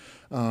shoot.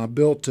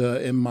 Built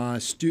in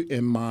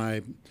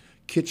my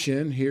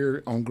kitchen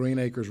here on Green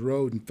Acres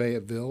Road in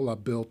Fayetteville. I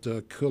built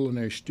a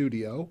culinary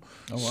studio.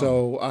 Oh, wow.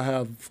 So I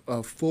have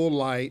full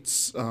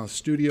lights,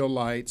 studio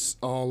lights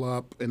all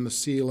up in the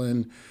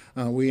ceiling.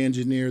 We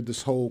engineered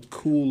this whole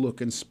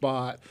cool-looking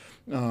spot.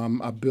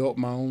 I built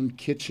my own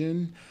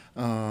kitchen.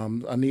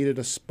 I needed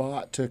a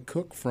spot to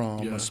cook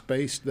from, a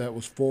space that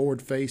was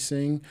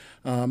forward-facing.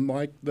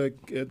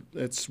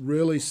 It's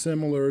really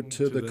similar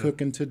to the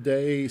Cooking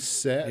Today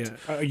set. Yeah.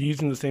 Are you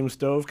using the same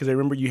stove? Because I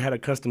remember you had a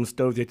custom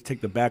stove. You had to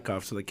take the back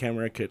off so the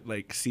camera could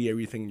see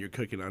everything you're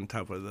cooking on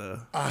top of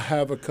the. I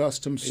have a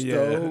custom stove. Yeah.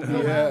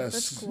 Oh, yes. wow.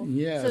 That's cool.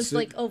 Yes. So it's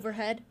like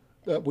overhead.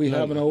 We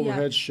have an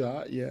overhead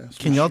shot. Yes.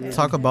 Can y'all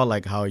talk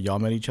about how y'all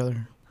met each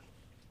other?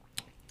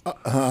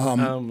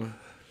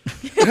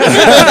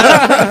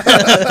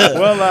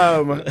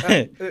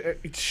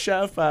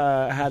 Chef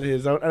had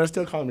his own, and I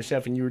still call him a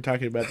chef, and you were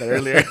talking about that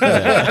earlier.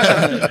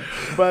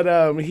 But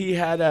he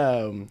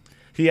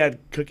had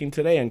Cooking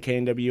Today on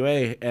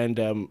KNWA,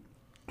 and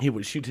he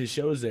would shoot his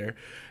shows there.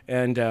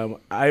 And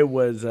I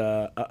was,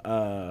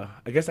 I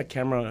guess, a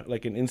camera,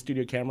 like an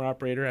in-studio camera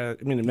operator.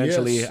 I mean,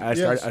 eventually I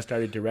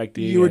started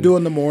directing. You were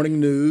doing the morning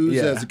news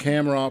as a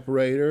camera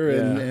operator,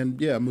 and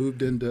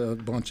moved into a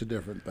bunch of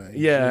different things.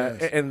 Yeah,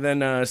 and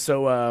then I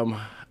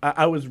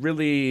was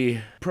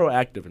really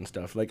proactive and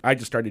stuff. Like, I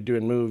just started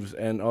doing moves,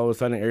 and all of a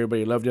sudden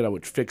everybody loved it. I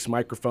would fix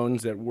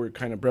microphones that were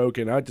kind of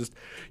broken. I'd just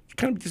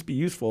be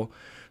useful.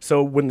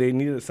 So when they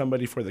needed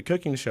somebody for the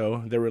cooking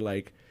show, they were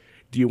like,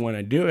 do you want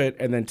to do it?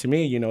 And then to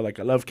me, I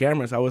love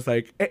cameras. I was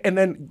like, and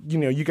then,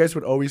 you guys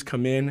would always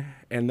come in,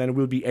 and then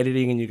we'd be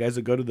editing, and you guys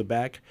would go to the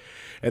back,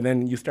 and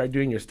then you start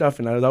doing your stuff.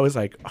 And I was always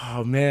like,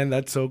 oh man,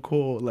 that's so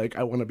cool. Like,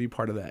 I want to be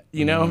part of that,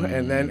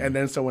 And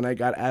then so when I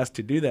got asked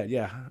to do that,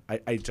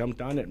 I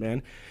jumped on it,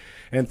 man.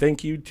 And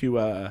thank you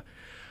to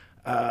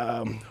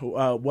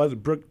was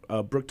it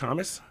Brooke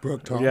Thomas?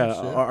 Brooke Thomas,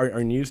 yeah, yeah.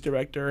 Our news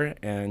director,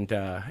 and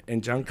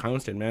John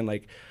Constant, man.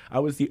 Like, I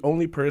was the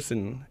only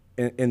person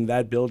in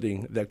that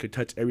building that could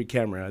touch every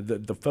camera,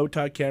 the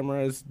photog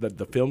cameras,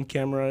 the film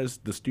cameras,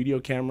 the studio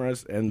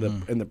cameras, and the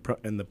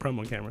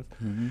promo cameras.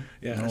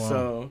 Yeah,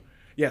 so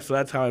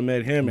that's how I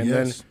met him, and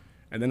Yes.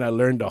 then I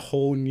learned a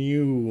whole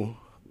new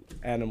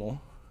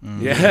animal.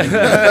 Yeah.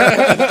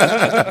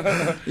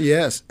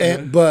 Yes,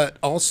 but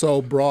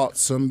also brought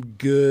some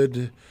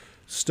good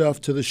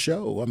stuff to the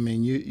show. I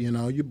mean,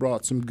 you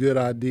brought some good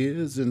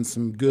ideas and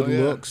some good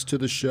looks to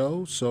the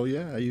show. So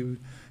yeah,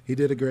 he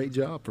did a great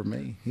job for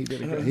me. He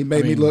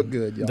made me look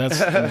good, y'all.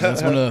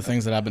 That's one of the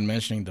things that I've been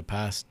mentioning the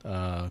past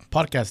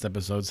podcast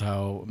episodes,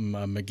 how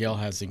Miguel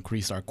has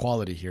increased our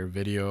quality here,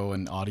 video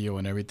and audio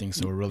and everything.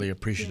 So we're really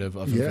appreciative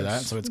of him for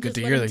that. So it's good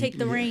to hear that take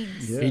the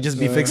reins. he just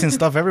be fixing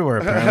stuff everhere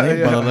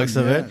apparently by the looks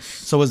of it.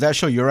 So was that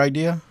show your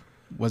idea?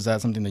 Was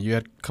that something that you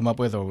had come up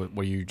with, or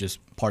were you just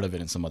part of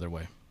it in some other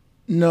way?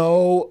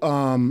 No,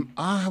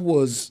 I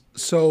was.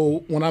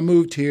 So when I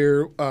moved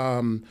here,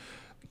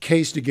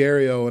 Case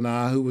DeGario and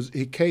I,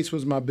 Case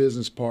was my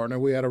business partner.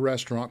 We had a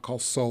restaurant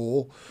called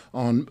Soul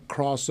on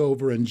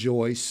Crossover and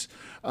Joyce.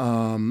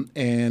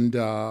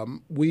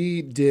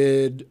 We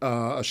did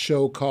a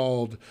show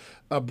called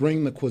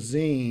Bring the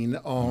Cuisine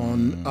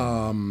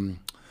on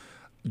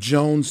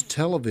Jones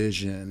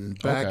Television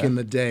back in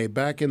the day,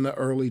 back in the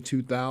early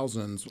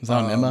 2000s. Was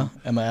that on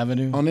Emma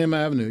Avenue? On Emma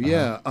Avenue,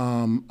 yeah.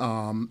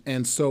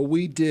 And so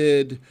we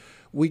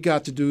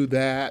got to do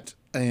that,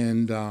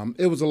 and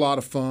it was a lot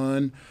of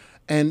fun.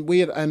 And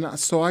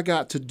so I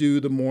got to do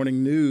the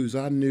morning news.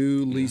 I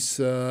knew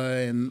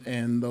Lisa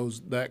and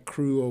that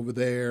crew over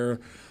there,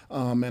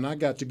 and I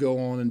got to go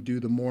on and do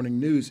the morning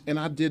news. And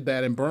I did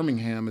that in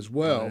Birmingham as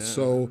well.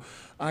 So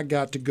I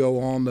got to go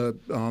on the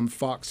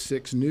Fox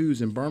 6 News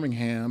in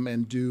Birmingham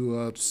and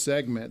do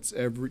segments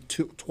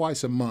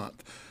twice a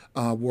month.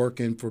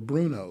 Working for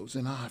Bruno's,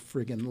 and I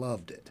friggin'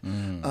 loved it.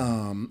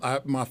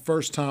 My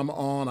first time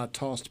on, I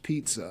tossed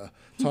pizza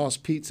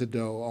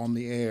dough on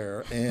the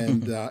air,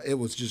 and it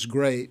was just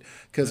great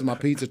because my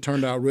pizza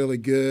turned out really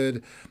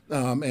good,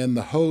 and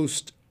the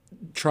host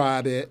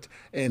tried it,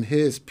 and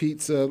his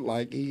pizza,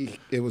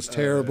 it was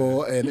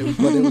terrible,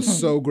 but it was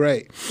so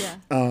great. Yeah.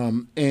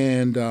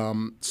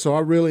 So I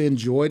really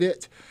enjoyed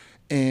it.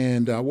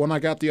 And when I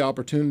got the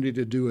opportunity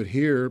to do it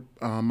here,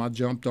 I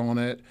jumped on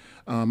it.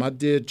 I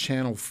did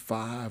Channel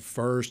 5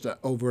 first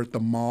over at the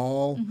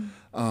mall.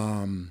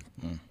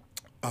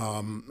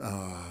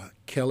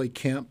 Kelly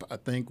Kemp, I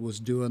think,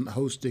 was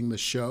hosting the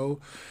show,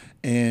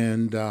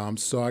 and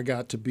so I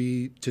got to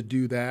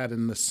do that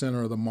in the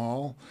center of the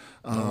mall.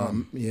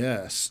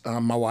 Yes,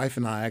 my wife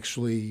and I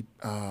actually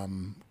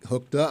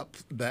hooked up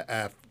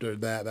after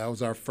that. That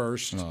was our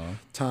first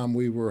time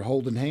we were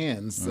holding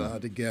hands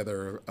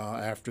together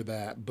after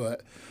that.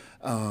 But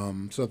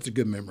so it's a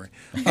good memory.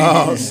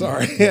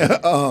 Sorry,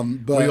 but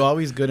were you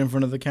always good in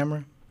front of the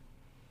camera?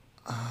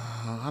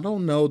 I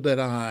don't know that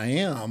I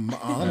am,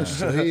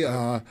 honestly.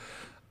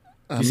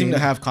 You seem to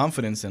have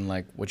confidence in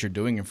what you're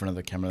doing in front of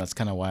the camera. That's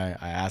kind of why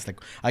I asked.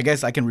 I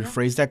guess I can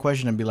rephrase that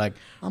question and be like,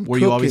 were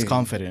you always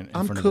confident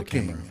in front of the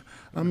camera?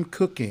 I'm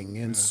cooking,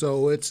 and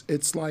so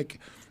it's like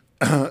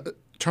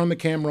turn the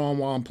camera on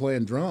while I'm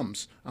playing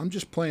drums. I'm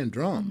just playing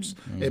drums.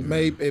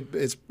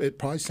 It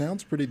probably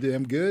sounds pretty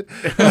damn good.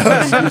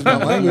 Excuse my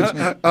language.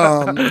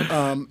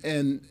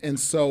 And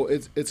so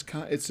it's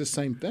the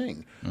same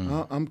thing.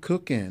 I'm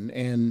cooking,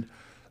 and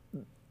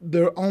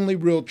the only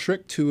real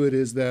trick to it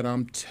is that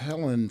I'm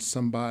telling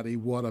somebody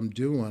what I'm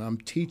doing. I'm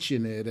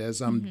teaching it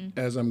as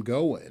I'm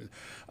going,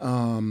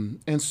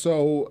 and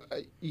so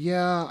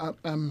I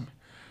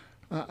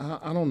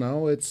don't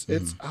know.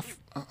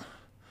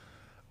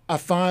 I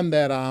find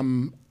that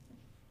I'm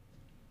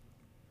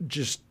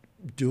just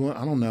doing.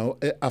 I don't know.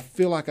 I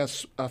feel like I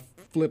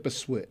flip a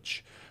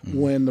switch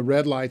when the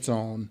red light's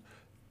on.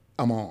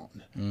 I'm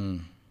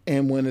on,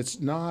 and when it's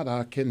not,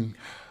 I can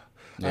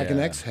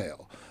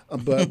exhale.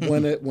 But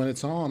when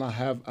it's on, I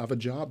have a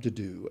job to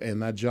do,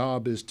 and that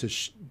job is to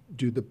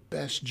do the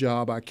best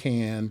job I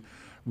can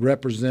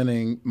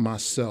representing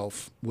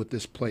myself with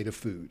this plate of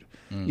food.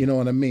 You know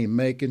what I mean?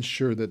 Making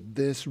sure that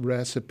this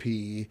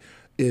recipe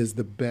is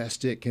the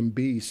best it can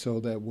be, so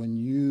that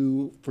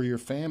when for your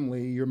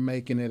family, you're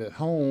making it at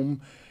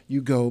home,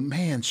 you go,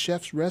 man,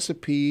 chef's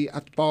recipe,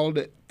 I followed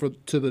it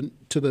to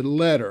the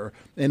letter,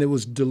 and it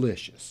was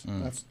delicious.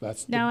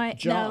 That's the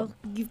job. Now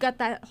you've got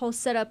that whole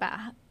setup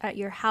at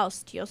your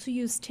house. Do you also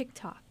use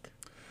TikTok?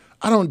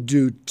 I don't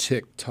do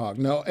TikTok.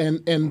 No,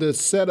 and the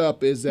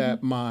setup is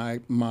at my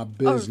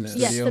business.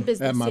 Yes, the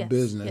business. At my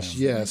business.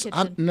 Yes.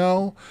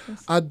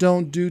 I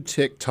don't do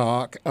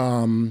TikTok.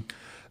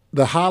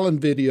 The Holland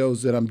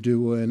videos that I'm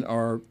doing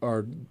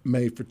are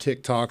made for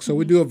TikTok. So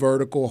we do a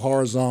vertical,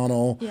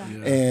 horizontal,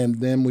 and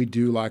then we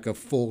do like a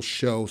full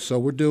show. So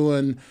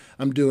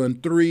I'm doing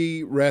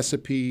 3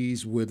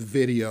 recipes with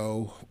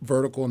video,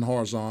 vertical and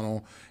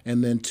horizontal,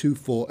 and then 2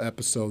 full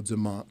episodes a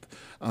month.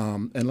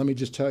 And let me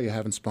just tell you,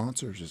 having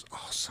sponsors is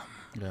awesome.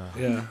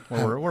 Yeah.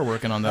 We're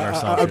working on that I'm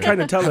ourselves. trying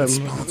to tell him.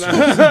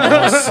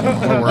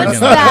 We're working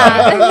on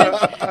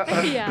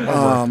That.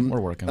 Yeah. We're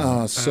working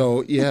on it.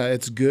 So yeah,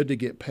 it's good to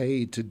get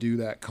paid to do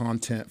that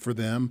content for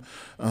them.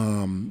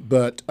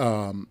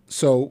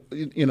 So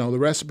the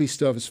recipe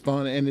stuff is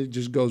fun, and it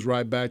just goes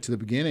right back to the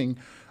beginning.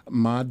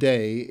 My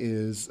day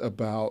is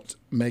about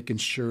making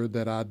sure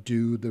that I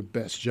do the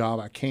best job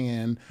I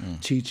can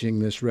teaching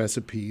this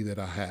recipe that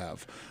I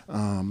have,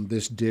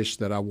 this dish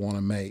that I want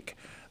to make.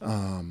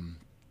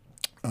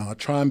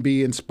 Try and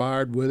be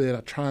inspired with it.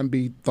 I try and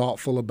be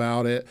thoughtful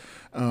about it.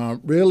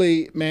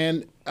 Really,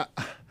 man,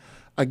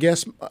 I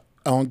guess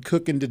on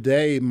Cooking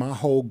Today, my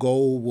whole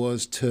goal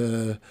was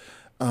to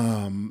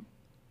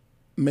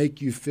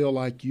make you feel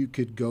like you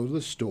could go to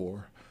the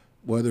store,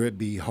 whether it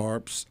be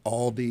Harps,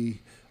 Aldi,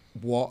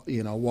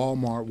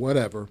 Walmart,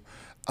 whatever.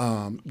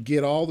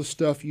 Get all the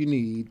stuff you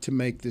need to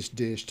make this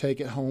dish, take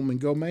it home and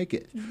go make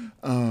it,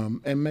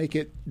 and make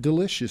it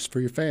delicious for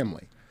your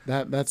family.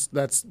 That's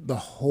the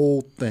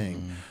whole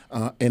thing,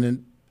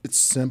 and it's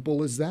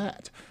simple as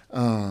that.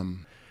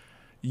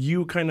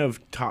 You kind of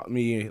taught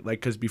me, like,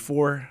 because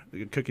before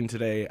Cooking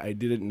Today, I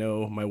didn't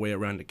know my way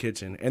around the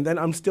kitchen. And then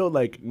I'm still,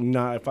 like,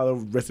 I follow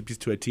recipes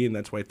to a T, and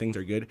that's why things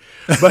are good.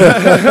 But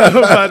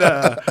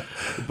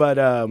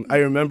I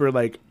remember,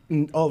 like,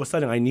 all of a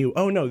sudden I knew,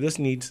 oh, no, this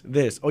needs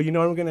this. Oh, you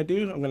know what I'm going to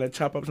do? I'm going to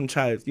chop up some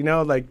chives.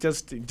 Like,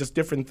 just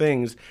different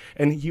things.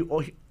 And you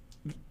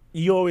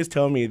always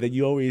tell me that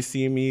you always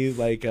see me,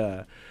 like,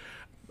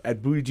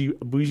 at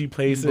bougie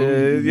places,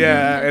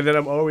 and then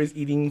I'm always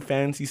eating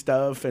fancy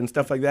stuff and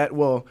stuff like that.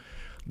 Well,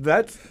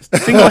 that's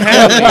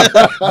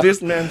single-handedly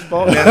this man's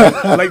fault, man.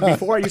 Like,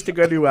 before I used to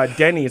go to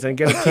Denny's and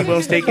get a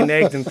T-bone steak and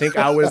eggs and think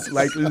I was,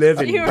 like,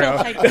 living, You were bro.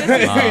 like, this is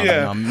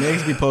No,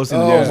 Migs be posting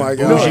my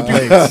God. bougie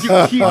plates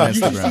on You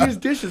see Instagram. his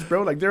dishes,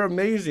 bro. Like, they're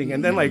amazing.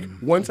 And then, like,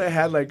 once I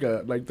had, like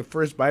the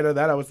first bite of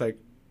that, I was like,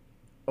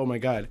 oh my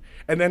God.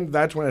 And then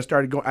that's when I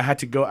started going. I had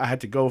to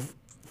go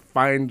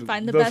find the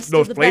those, best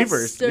those of the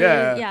flavors. best.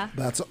 Yeah.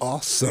 That's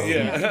awesome.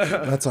 Yeah.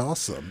 That's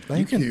awesome.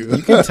 Thank you.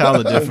 You can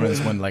tell the difference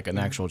when like an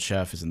actual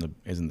chef is in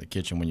the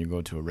kitchen when you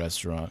go to a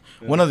restaurant.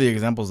 One of the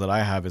examples that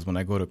I have is when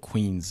I go to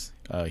Queens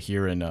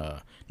here in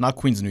not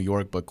Queens, New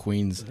York, but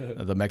Queens,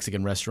 the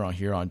Mexican restaurant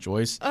here on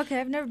Joyce. Okay,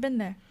 I've never been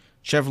there.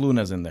 Chef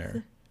Luna's in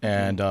there,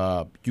 and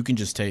you can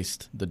just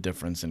taste the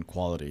difference in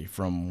quality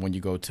from when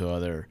you go to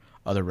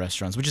other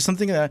restaurants, which is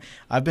something that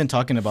I've been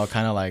talking about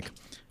kind of like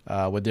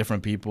with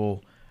different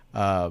people.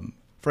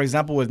 For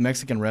example, with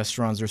Mexican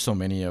restaurants, there's so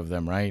many of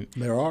them, right?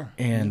 There are.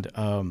 And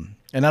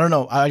I don't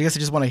know. I guess I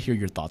just want to hear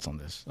your thoughts on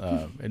this.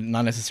 And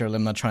not necessarily,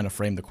 I'm not trying to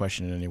frame the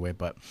question in any way,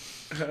 but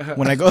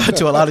when I go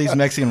to a lot of these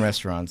Mexican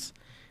restaurants,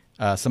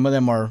 some of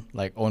them are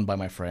like owned by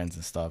my friends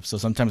and stuff. So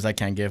sometimes I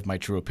can't give my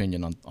true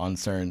opinion on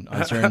certain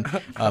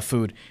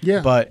food. Yeah.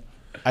 But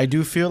I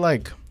do feel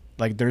like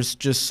there's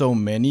just so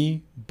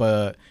many,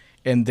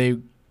 and they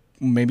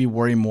maybe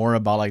worry more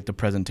about like the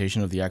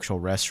presentation of the actual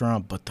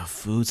restaurant, but the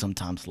food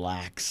sometimes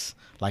lacks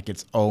like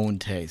its own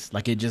taste.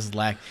 Like it just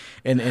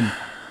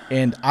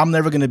and I'm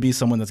never going to be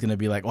someone that's going to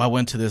be like, oh, I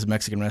went to this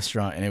Mexican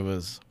restaurant and it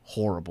was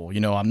horrible.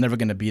 I'm never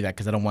going to be that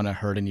because I don't want to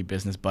hurt any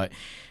business. But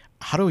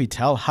how do we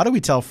tell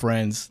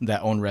friends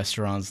that own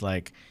restaurants,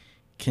 like,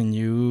 can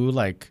you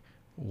like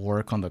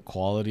work on the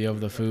quality of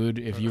the food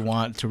if you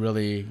want to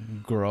really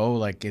grow?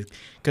 Like,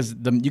 because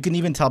you can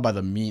even tell by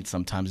the meat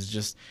sometimes. It's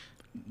just,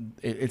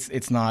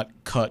 it's not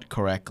cut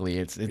correctly.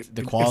 It's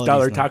the quality. It's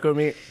dollar taco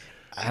meat.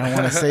 I don't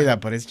want to say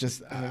that, but it's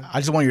just, I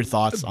just want your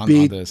thoughts on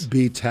this.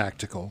 Be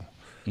tactical.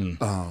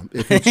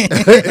 If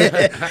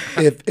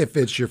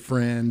it's your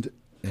friend,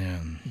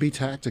 be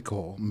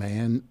tactical,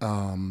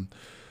 man.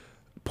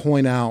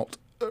 Point out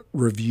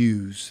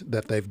reviews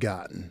that they've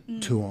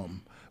gotten to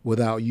them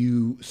without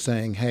you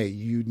saying, hey,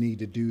 you need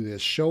to do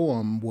this. Show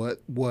them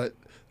what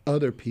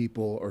other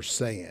people are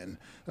saying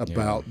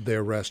about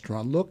their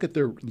restaurant. Look at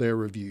their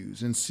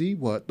reviews and see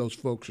what those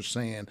folks are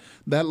saying.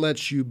 That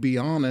lets you be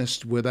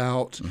honest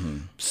without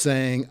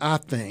saying, I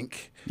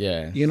think.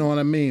 Yeah. You know what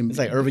I mean? It's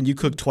like, Irvin, you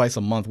cook twice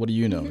a month. What do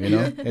you know?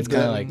 It's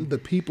kind of like the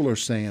people are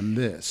saying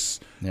this.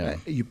 Yeah.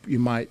 You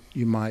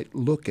might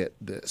look at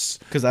this.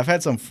 Because I've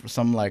had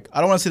some like,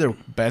 I don't want to say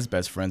they're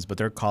best friends, but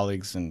they're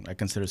colleagues and I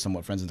consider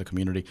somewhat friends in the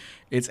community.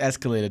 It's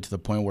escalated to the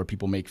point where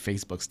people make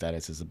Facebook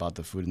statuses about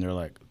the food and they're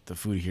like, the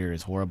food here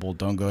is horrible.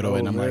 Don't go to it.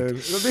 And I'm like,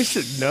 they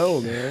should know,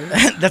 man.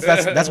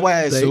 that's why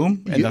I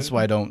assume, and that's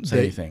why I don't say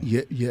anything.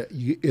 Yeah,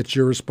 it's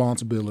your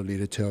responsibility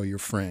to tell your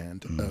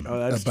friend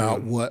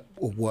about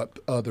what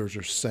others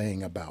are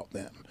saying about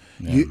them.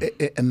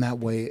 And that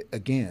way,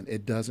 again,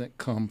 it doesn't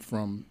come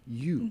from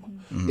you.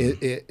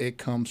 It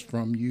comes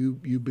from you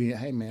being,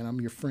 hey, man,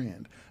 I'm your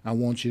friend. I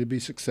want you to be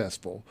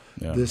successful.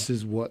 Yeah. This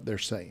is what they're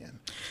saying.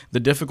 The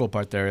difficult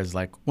part there is,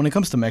 like, when it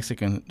comes to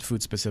Mexican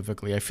food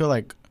specifically, I feel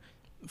like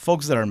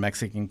folks that are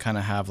Mexican kind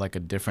of have, like, a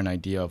different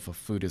idea of if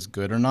food is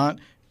good or not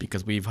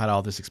because we've had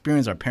all this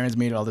experience. Our parents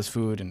made all this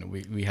food, and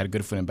we had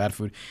good food and bad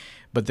food.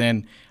 But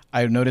then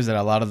I noticed that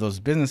a lot of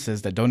those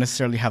businesses that don't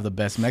necessarily have the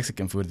best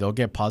Mexican food, they'll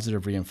get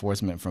positive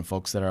reinforcement from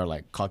folks that are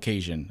like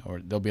Caucasian, or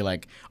they'll be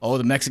like, "Oh,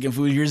 the Mexican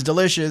food here is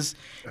delicious,"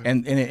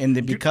 and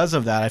because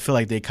of that, I feel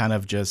like they kind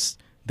of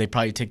they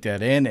probably take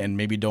that in and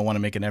maybe don't want to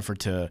make an effort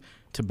to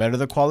better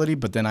the quality.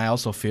 But then I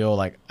also feel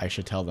like I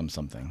should tell them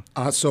something.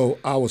 So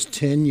I was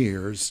 10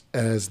 years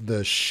as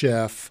the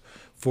chef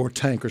for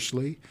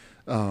Tankersley,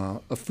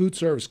 a food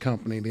service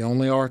company, the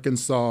only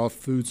Arkansas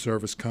food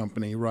service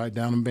company right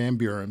down in Van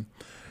Buren.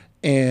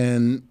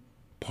 And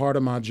part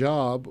of my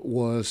job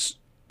was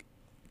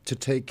to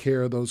take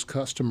care of those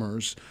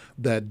customers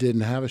that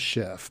didn't have a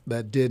chef,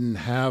 that didn't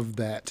have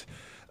that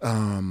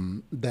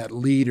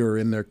leader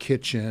in their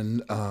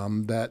kitchen,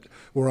 that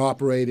were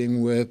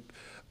operating with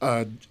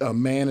a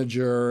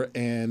manager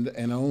and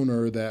an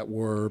owner that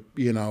were,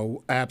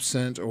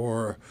 absent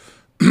or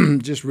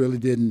just really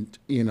didn't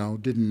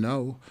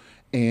know.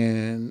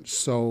 And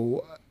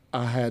so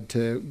I had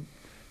to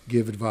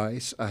give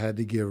advice. I had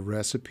to give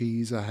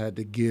recipes. I had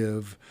to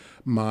give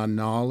my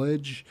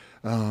knowledge.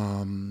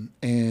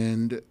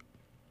 And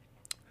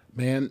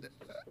man,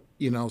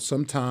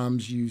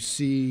 sometimes you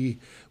see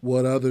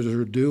what others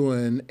are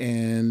doing,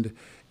 and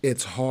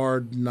it's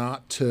hard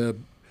not to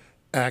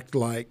act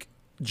like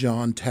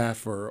John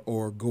Taffer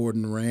or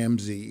Gordon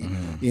Ramsay,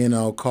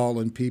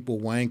 calling people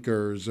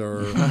wankers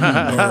or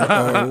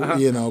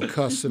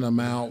cussing them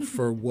out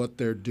for what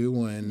they're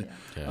doing.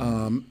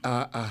 Yeah.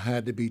 I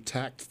had to be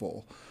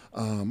tactful.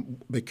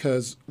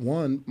 Because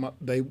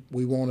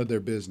we wanted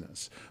their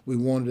business. We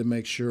wanted to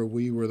make sure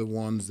we were the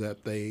ones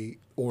that they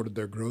ordered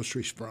their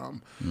groceries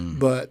from.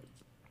 But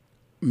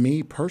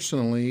me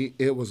personally,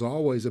 it was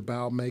always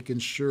about making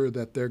sure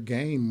that their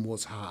game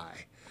was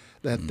high,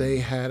 that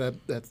they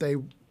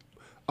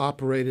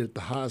operated at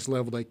the highest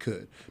level they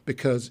could.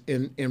 Because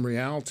in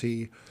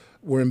reality,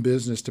 we're in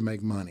business to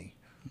make money.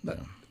 Yeah.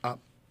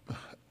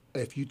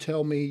 If you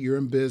tell me you're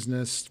in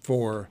business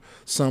for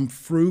some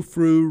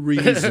frou-frou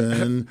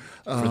reason,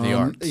 for the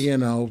arts,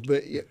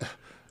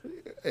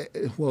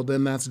 well,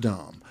 then that's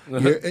dumb.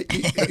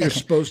 You're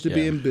supposed to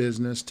be in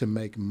business to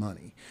make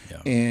money.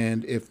 Yeah.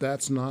 And if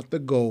that's not the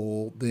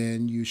goal,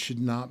 then you should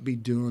not be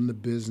doing the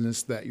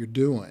business that you're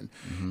doing.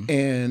 Mm-hmm.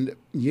 And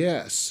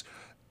yes,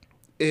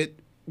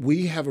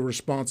 we have a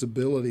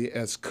responsibility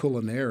as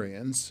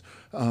culinarians.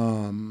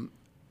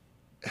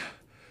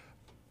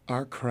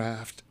 Our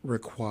craft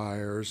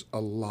requires a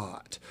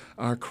lot.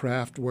 Our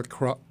craft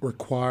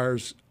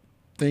requires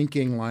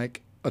thinking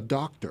like a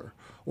doctor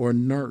or a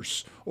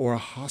nurse or a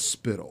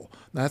hospital.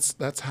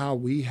 That's how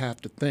we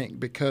have to think,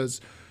 because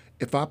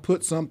if I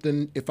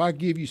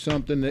give you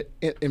something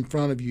in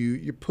front of you,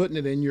 you're putting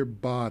it in your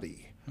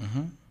body.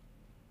 Mm-hmm.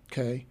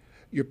 Okay?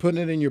 You're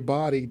putting it in your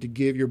body to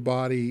give your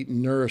body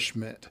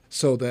nourishment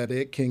so that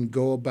it can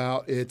go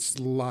about its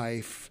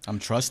life. I'm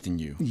trusting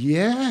you.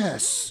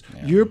 Yes.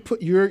 Yeah.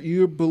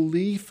 Your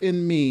belief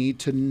in me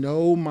to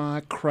know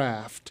my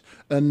craft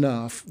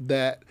enough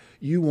that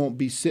you won't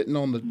be sitting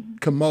on the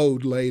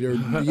commode later.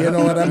 You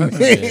know what I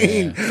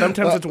mean? Yeah.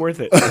 Sometimes it's worth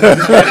it.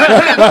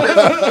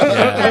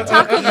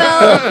 Taco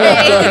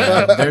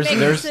Bell.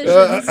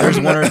 There's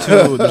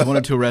one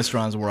or two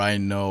restaurants where I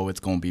know it's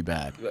going to be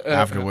bad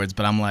afterwards,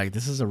 but I'm like,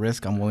 this is a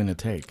risk I'm willing to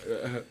take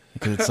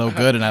because it's so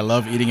good and I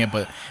love eating it.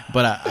 But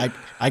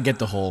I get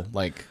the whole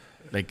like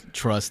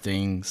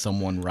trusting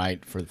someone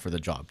right for the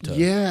job to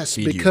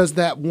feed because you.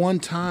 That one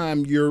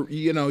time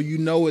you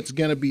know it's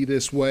going to be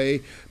this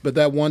way, but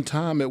that one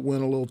time it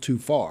went a little too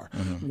far.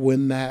 Mm-hmm.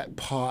 When that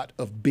pot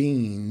of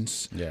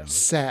beans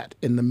sat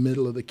in the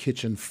middle of the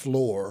kitchen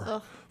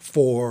floor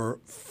for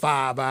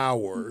 5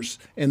 hours,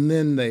 and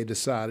then they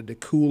decided to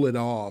cool it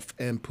off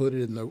and put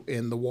it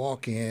in the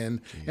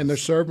walk-in, and they're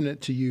serving it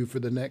to you for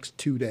the next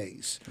 2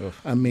 days. Oof.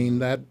 I mean,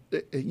 that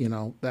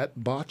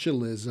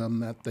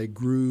botulism that they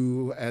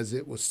grew as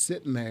it was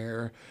sitting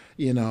there,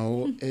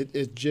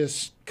 it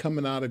just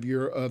coming out of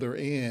your other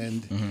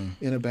end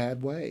in a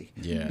bad way.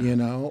 Yeah.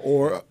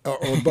 Or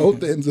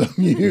both ends of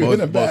you in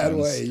a bad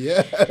way.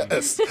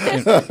 Yes.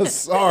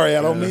 Sorry,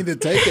 I don't mean to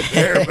take it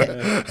there,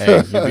 but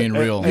hey, you're being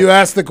real. You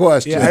asked the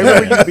question. Yeah, I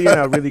remember you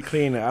being really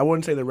clean. I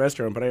wouldn't say the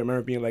restaurant, but I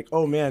remember being like,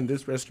 "Oh man,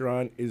 this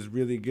restaurant is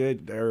really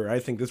good," or "I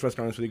think this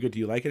restaurant is really good. Do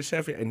you like it,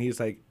 chef?" And he's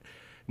like,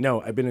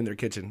 "No, I've been in their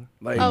kitchen."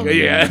 Like,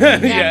 yeah.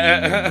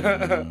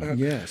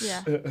 Yes.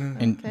 Yeah.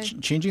 And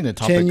changing the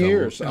topic. 10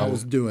 years I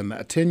was doing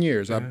that. 10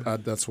 years. I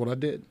that's what I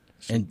did.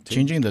 And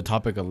changing the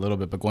topic a little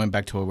bit, but going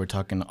back to what we're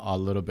talking a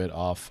little bit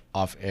off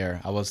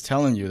air, I was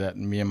telling you that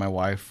me and my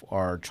wife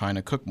are trying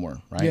to cook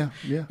more, right? Yeah,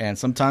 yeah. And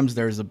sometimes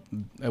there's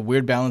a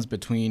weird balance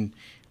between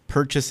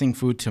purchasing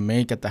food to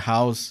make at the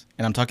house,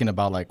 and I'm talking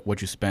about like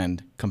what you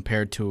spend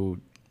compared to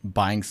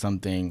buying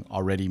something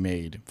already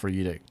made for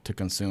you to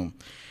consume.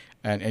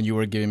 And you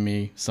were giving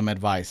me some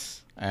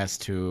advice as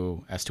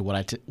to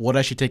what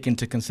I should take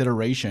into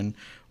consideration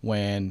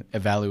when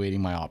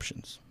evaluating my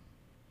options.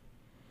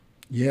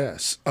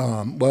 Yes.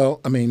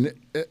 Well, I mean,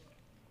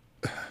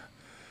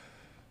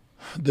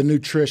 the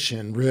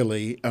nutrition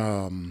really.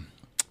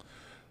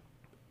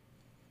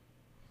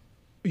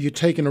 You're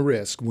taking a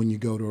risk when you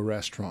go to a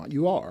restaurant.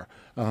 You are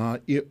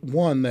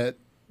one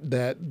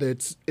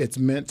that's it's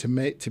meant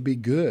to be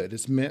good.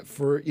 It's meant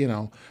for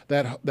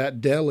that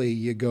deli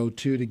you go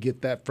to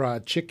get that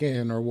fried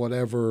chicken or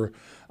whatever.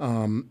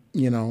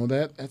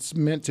 That's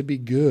meant to be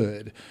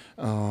good,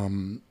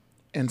 and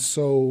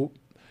so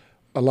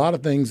a lot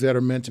of things that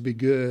are meant to be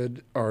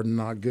good are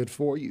not good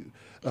for you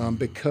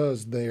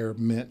because they're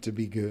meant to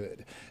be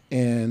good.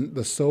 And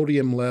the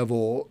sodium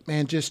level,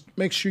 man, just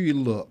make sure you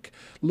look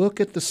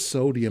at the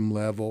sodium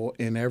level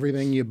in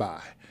everything you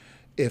buy.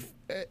 If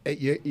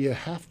you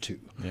have to.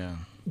 Yeah.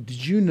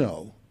 Did you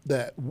know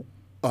that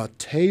a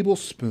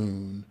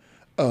tablespoon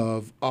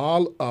of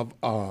Olive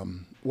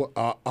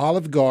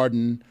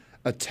Garden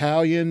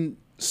Italian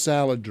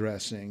salad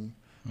dressing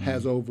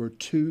has over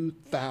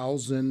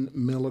 2,000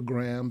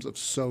 milligrams of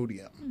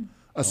sodium?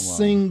 A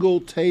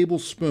single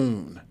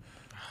tablespoon.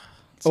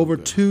 Over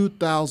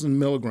 2,000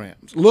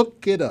 milligrams.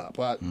 Look it up.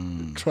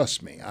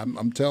 Trust me.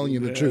 I'm telling you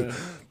the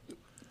truth.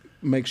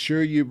 Make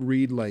sure you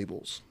read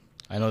labels.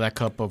 I know that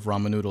cup of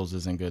ramen noodles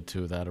isn't good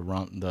too. That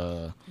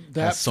That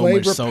has so much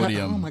flavor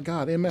sodium. Oh my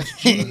God,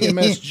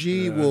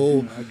 MSG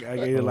will. I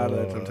get a lot of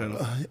that sometimes.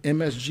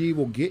 MSG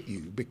will get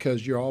you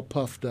because you're all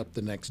puffed up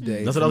the next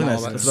day. That's what I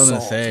was gonna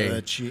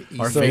say.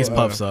 Our face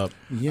puffs up.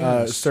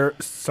 Yes.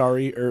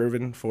 Sorry,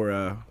 Irvin,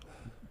 for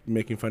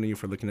making fun of you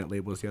for looking at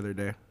labels the other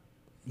day.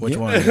 Which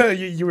one?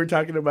 you were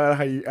talking about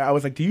how I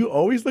was like, do you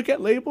always look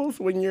at labels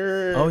when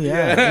you're? Oh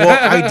yeah.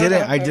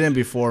 Well, I didn't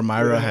before.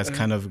 Myra has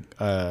kind of.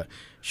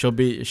 She'll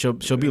be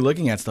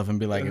looking at stuff and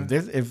be like,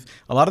 if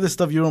a lot of this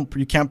stuff you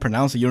can't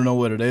pronounce it, you don't know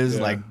what it is,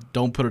 like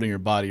don't put it in your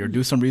body or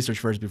do some research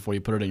first before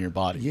you put it in your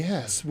body.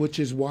 Yes, which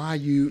is why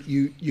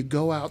you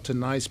go out to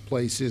nice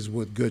places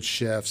with good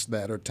chefs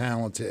that are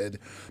talented.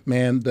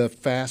 Man, the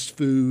fast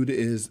food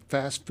is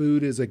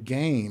a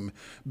game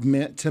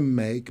meant to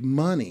make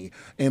money.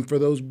 And for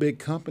those big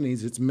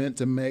companies, it's meant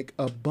to make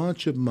a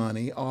bunch of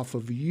money off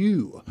of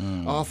you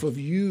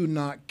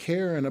not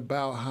caring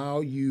about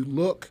how you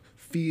look,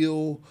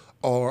 feel,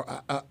 or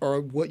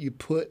what you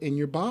put in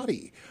your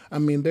body. I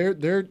mean,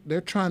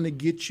 they're trying to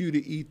get you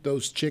to eat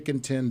those chicken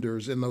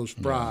tenders and those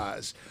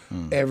fries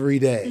every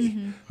day.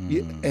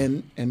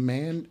 And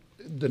man,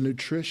 the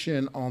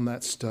nutrition on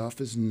that stuff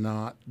is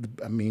not.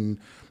 I mean,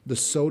 the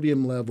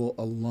sodium level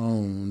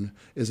alone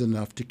is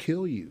enough to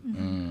kill you.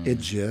 It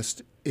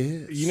just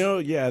is.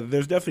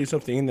 There's definitely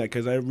something in that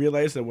because I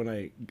realize that when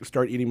I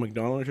start eating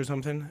McDonald's or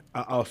something,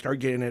 I'll start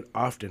getting it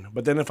often.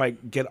 But then if I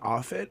get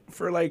off it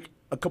for like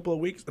a couple of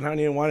weeks, then I don't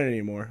even want it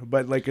anymore.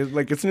 But like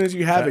as soon as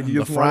you have it, you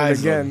just want it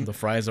again. The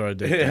fries are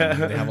addicting. Yeah.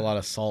 They have a lot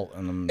of salt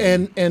in them.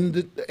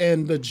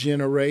 And the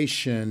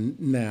generation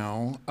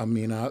now. I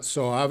mean,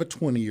 so I have a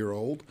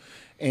 20-year-old,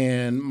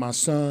 and my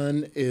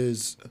son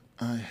is.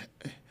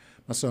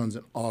 My son's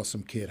an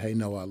awesome kid. Hey,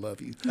 Noah, I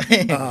love you.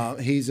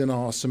 He's an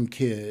awesome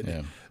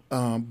kid.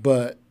 Yeah.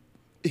 But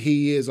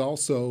he is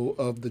also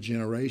of the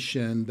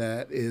generation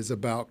that is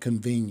about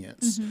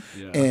convenience.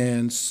 Yeah.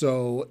 And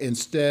so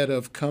instead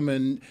of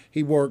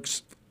he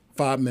works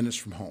 5 minutes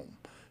from home.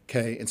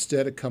 Okay.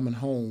 Instead of coming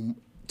home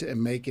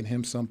and making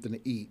him something to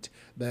eat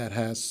that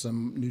has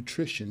some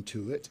nutrition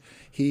to it,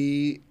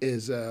 he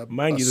is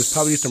mind you, there's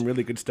probably some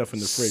really good stuff in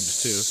the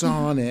fridge too.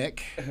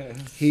 Sonic.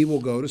 He will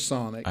go to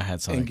Sonic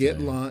and get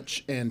today.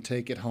 lunch and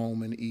take it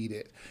home and eat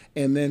it,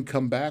 and then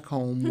come back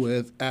home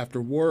after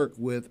work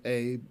with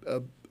a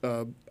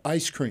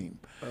ice cream.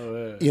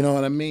 You know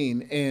what I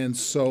mean? And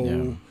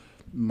so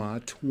my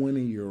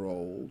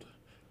 20-year-old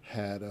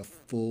had a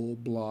full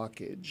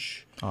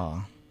blockage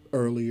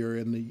earlier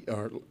in the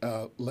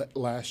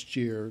last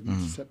year,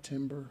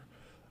 September.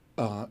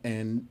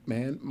 And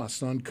man, my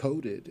son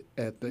coded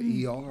at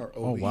the ER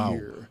over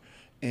here,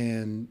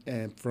 and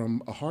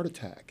from a heart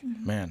attack.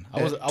 Man,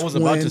 I was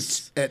about to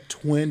at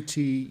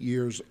 20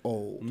 years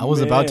old. I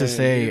was about to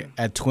say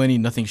at 20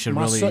 nothing should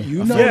My really. son,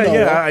 you affect know, me.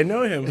 Yeah, I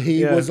know him.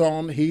 He was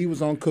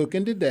on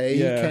Cooking Today.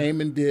 Yeah. He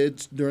came and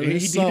did during the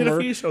He summer. did a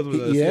few shows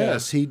with us.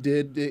 Yes, he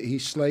did. He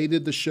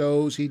slated the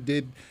shows. He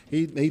did.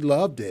 He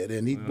loved it,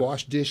 and he'd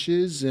wash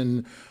dishes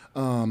and.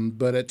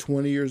 But at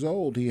 20 years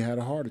old, he had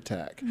a heart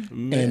attack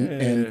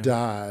and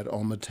died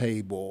on the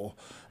table.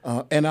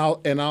 And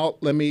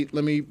let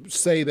me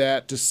say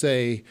that to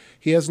say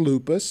he has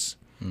lupus,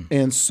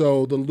 and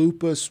so the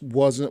lupus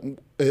wasn't.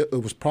 It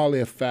was probably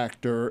a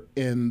factor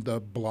in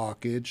the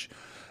blockage,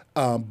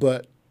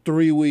 but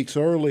 3 weeks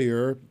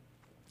earlier,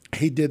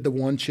 he did the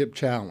 1 chip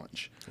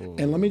challenge.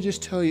 And let me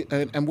just tell you,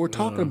 and we're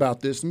talking about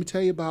this. Let me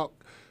tell you about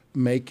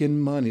making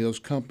money. Those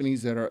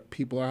companies that are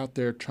people out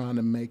there trying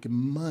to make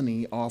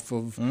money off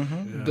of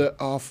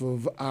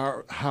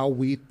our how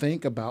we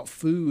think about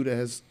food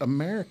as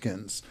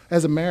Americans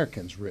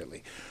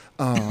really.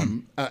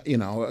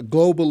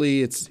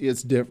 Globally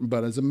it's different,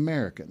 but as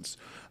Americans.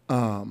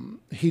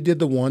 He did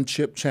the 1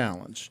 chip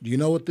challenge. Do you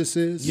know what this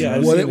is? Yeah,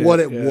 what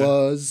it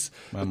was?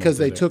 My mom Because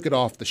they did it. took it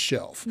off the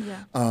shelf.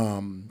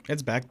 Yeah.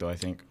 It's back though, I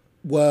think.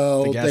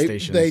 Well, The gas they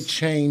stations.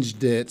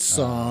 changed it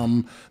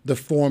some, the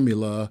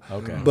formula.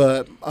 Okay.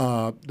 But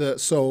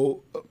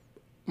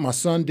my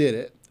son did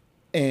it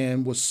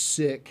and was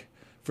sick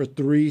for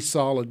 3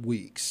 solid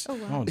weeks. Oh,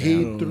 wow. Oh,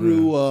 He damn.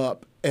 threw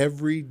up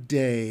every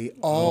day,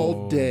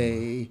 all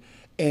day,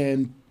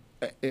 and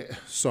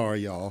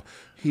sorry, y'all.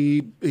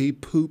 He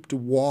pooped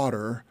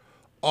water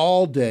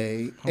all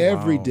day,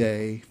 every wow.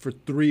 day for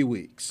 3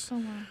 weeks. Oh,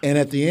 wow. And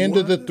at the end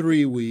of the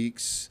 3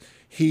 weeks,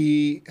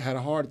 he had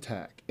a heart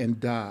attack and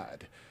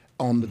died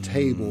on the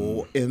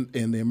table in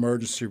the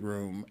emergency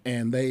room.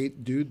 And I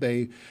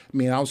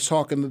was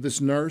talking to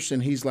this nurse,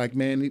 and he's like,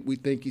 man, we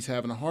think he's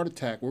having a heart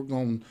attack. We're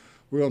going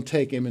to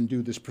take him and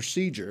do this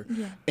procedure.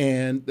 Yeah.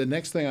 And the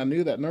next thing I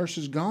knew, that nurse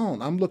is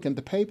gone. I'm looking at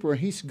the paper,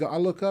 and I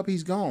look up,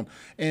 he's gone.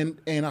 And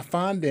I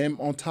find him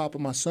on top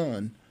of my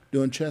son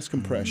doing chest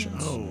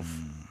compressions.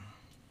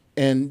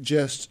 And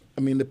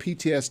the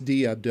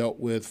PTSD I dealt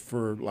with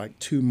for like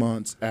 2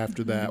 months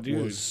after that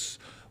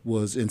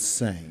was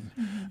insane.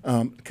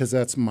 Because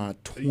that's my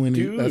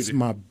that's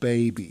my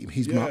baby.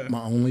 He's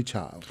my only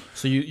child.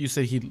 So you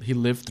said he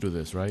lived through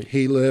this, right?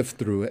 He lived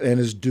through it and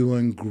is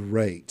doing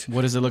great.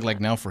 What does it look like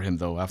now for him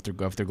though? After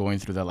going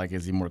through that, like,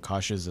 is he more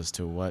cautious as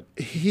to what?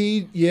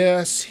 He's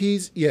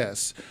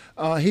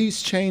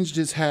changed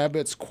his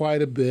habits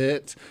quite a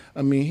bit.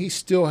 I mean, he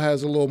still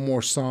has a little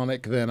more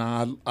Sonic than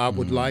I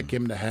would like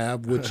him to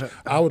have, which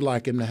I would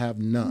like him to have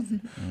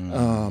none.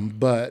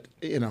 But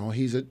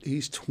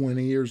he's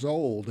 20 years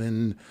old,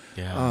 and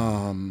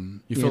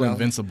You feel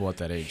invincible at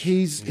that age.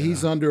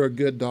 he's under a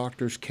good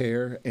doctor's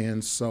care,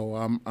 and so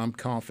I'm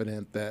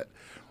confident that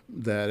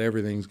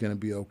everything's going to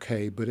be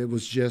okay. But it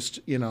was just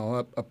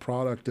a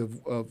product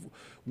of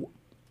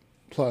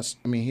plus,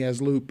 I mean, he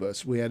has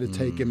lupus. We had to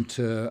take him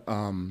to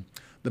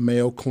the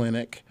Mayo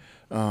Clinic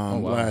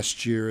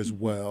last year as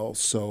well.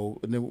 So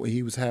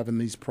he was having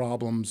these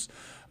problems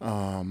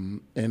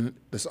and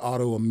this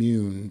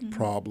autoimmune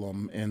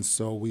problem, and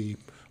so we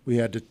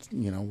had to,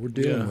 we're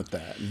dealing with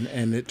that,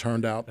 and it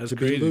turned out to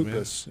be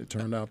lupus. It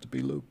turned out to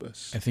be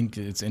lupus. I think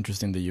it's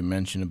interesting that you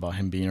mentioned about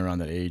him being around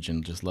that age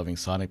and just loving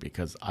Sonic,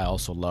 because I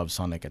also loved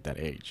Sonic at that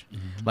age.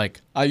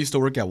 Like, I used to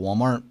work at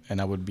Walmart,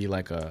 and I would be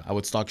like I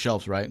would stock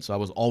shelves, right? So I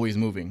was always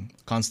moving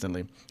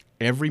constantly.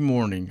 Every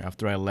morning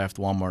after I left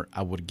Walmart,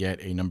 I would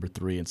get a number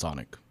 3 in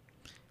Sonic.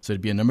 So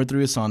it'd be a number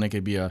 3 of Sonic.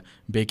 It'd be a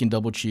bacon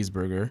double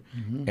cheeseburger,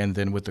 and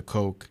then with the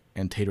Coke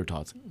and tater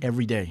tots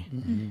every day.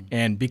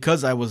 And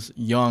because I was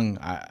young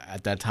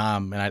at that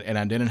time, and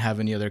I didn't have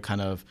any other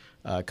kind of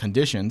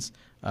conditions,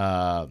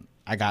 I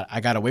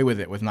got away with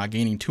it with not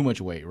gaining too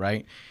much weight,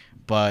 right?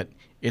 But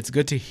it's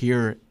good to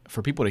hear,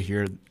 for people to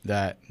hear,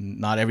 that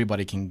not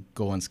everybody can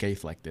go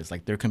unscathed like this.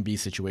 Like, there can be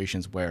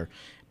situations where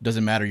it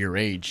doesn't matter your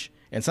age.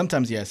 And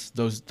sometimes, yes,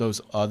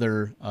 those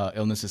other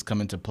illnesses come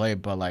into play,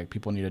 but like,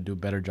 people need to do a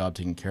better job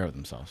taking care of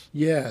themselves.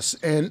 Yes,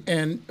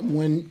 and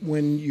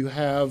when you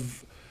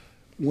have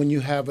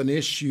an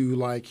issue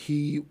like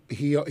he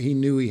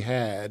knew he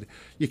had,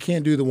 you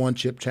can't do the 1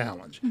 chip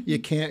challenge. You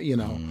can't,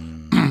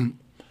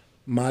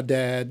 My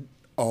dad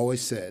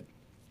always said,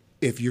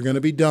 if you're going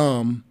to be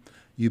dumb,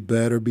 you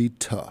better be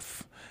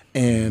tough.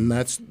 And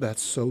that's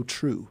so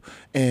true.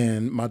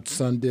 And my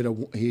son did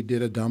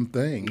a dumb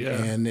thing,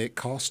 and it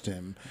cost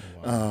him.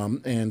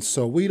 And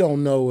so we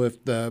don't know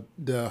if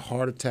the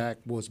heart attack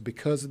was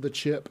because of the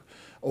chip,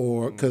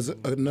 or because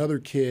another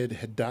kid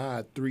had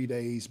died 3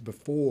 days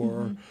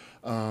before.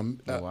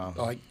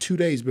 Like 2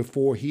 days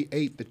before he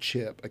ate the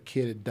chip, a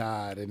kid had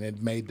died, and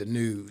it made the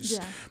news.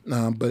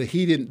 But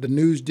the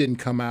news didn't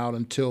come out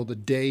until the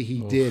day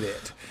he did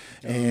it.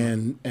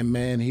 And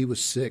man, he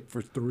was sick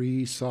for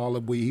 3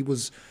 solid weeks. He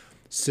was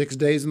 6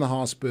 days in the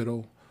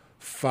hospital,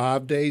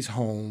 5 days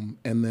home,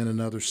 and then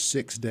another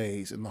 6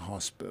 days in the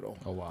hospital.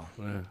 Oh, wow.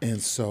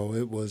 And so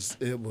it was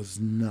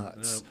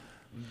nuts.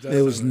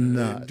 It was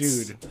nuts,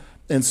 dude.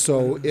 And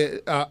so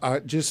I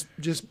just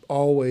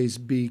always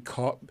be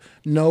caught.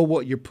 Know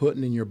what you're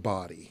putting in your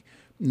body.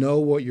 Know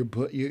what your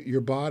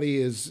body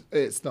is.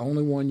 It's the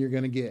only one you're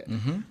going to get.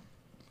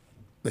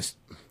 It's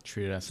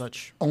Treat it as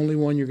such. only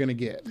one you're going to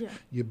get. Yeah.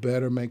 You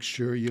better make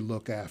sure you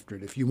look after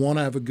it. If you want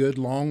to have a good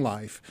long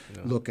life,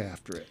 look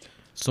after it.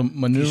 So If you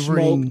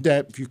maneuvering.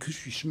 smoke, if you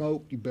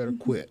smoke, you better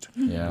quit.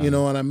 Yeah. You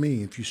know what I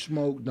mean? If you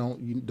smoke,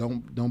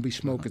 don't be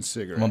smoking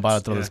cigarettes. I'm about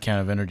to throw this can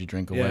of energy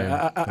drink away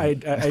Yeah,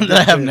 that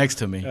I have next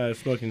to me.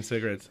 Smoking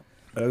cigarettes.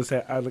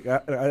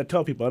 I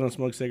tell people I don't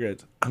smoke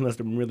cigarettes unless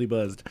I'm really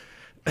buzzed.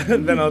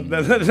 then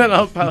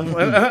I'll pop.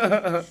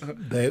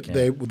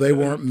 They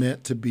weren't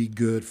meant to be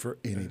good for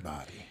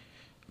anybody.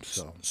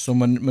 So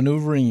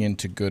maneuvering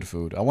into good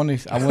food. I want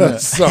to.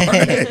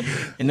 Sorry.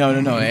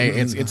 No. Hey,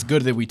 it's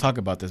good that we talk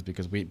about this,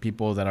 because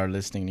people that are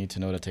listening need to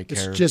know to take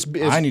care.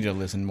 I need to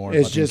listen more.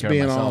 It's about just taking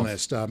care being of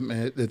myself.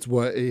 honest. It's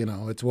what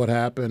It's what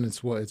happened.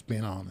 It's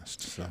being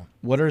honest. So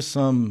What are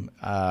some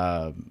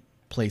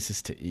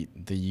places to eat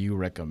that you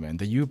recommend,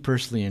 that you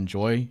personally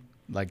enjoy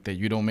like that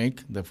you don't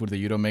make, the food that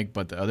you don't make,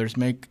 but the others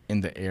make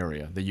in the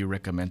area that you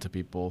recommend to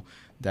people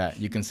that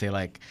you can say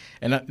like,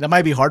 and that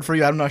might be hard for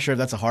you. I'm not sure if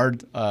that's a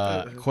hard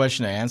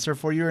question to answer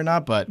for you or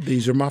not, but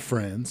These are my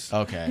friends.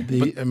 okay.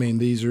 I mean,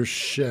 these are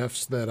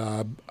chefs that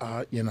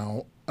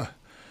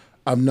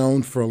I've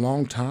known for a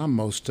long time,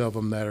 most of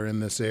them that are in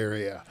this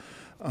area.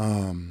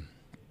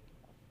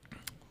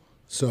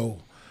 So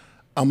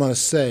I'm going to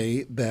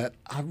say that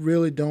I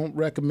really don't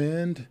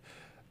recommend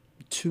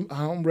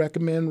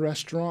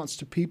restaurants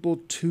to people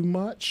too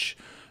much.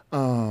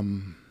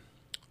 I'm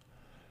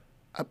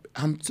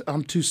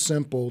too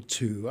simple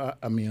to.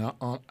 I mean,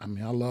 I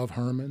love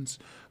Herman's.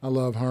 I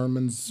love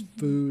Herman's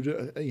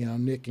food.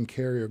 Nick and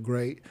Carrie are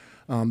great.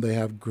 They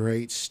have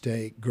great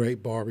steak,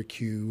 great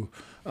barbecue.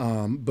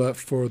 But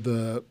for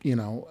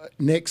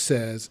Nick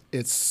says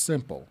it's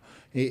simple.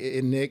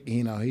 Nick,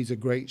 he's a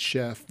great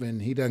chef,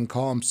 and he doesn't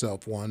call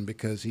himself one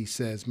because he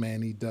says,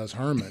 man, he does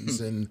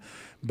Herman's,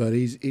 but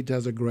he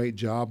does a great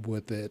job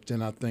with it,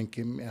 and I think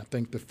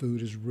the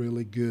food is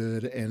really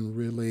good and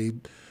really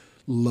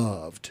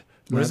loved.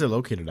 Where is it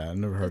located at? I've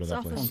never heard It's of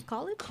off that place. of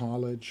College.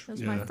 College. That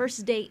was my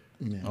first date.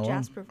 Oh,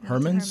 Jasper. went to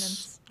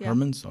Herman's? Yeah.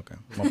 Herman's? Okay.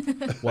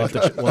 We'll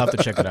have to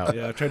check it out.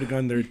 Yeah, I tried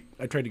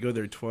to go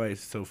there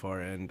twice so far,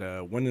 and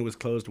one it was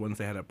closed. Once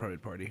they had a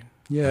private party.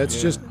 Yeah,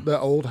 it's just the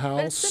old But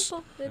house. it's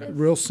simple. It is.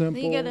 Real Then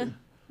simple. you get a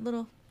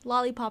little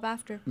lollipop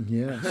after.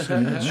 Yes,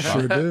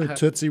 sure do.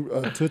 Tootsie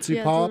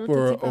Yeah, Pop it's a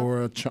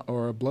little Tootsie Pop.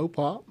 or a Blow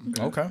Pop.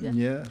 Okay. Yeah.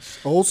 Yes,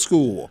 old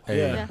school. Hey.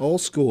 Yeah.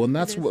 Old school, and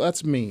is.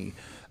 that's me.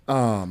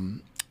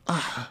 I'm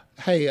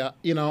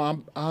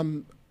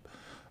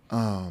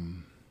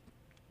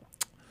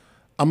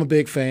a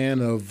big fan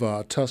of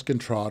Tuscan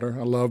Trotter.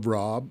 I love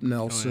Rob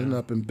Nelson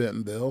up in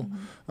Bentonville.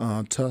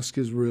 Tusk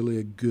is really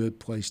a good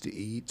place to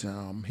eat.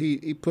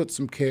 He put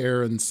some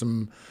care and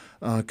some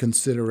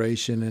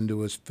consideration into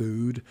his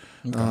food.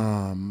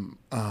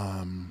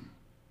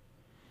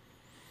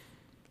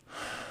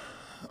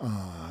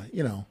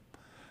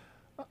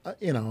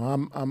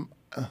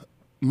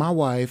 My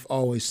wife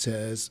always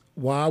says,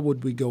 why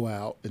would we go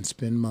out and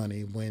spend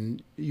money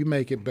when you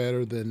make it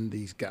better than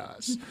these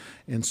guys?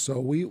 And so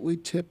we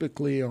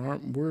typically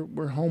aren't, we're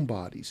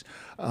homebodies.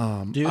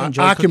 Do you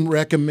enjoy I can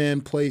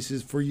recommend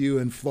places for you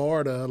in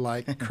Florida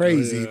like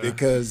crazy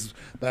because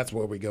that's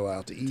where we go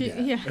out to eat at.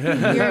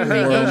 Yeah.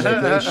 You're on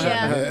vacation.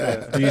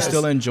 Yeah. Do you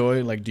still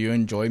enjoy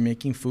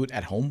making food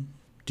at home?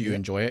 Do you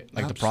enjoy it?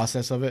 Like the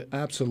process of it?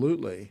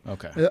 Absolutely.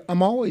 Okay.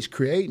 I'm always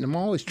creating. I'm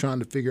always trying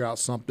to figure out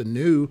something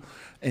new,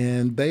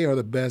 and they are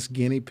the best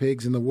guinea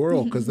pigs in the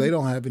world because they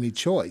don't have any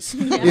choice.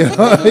 You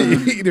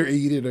either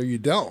eat it or you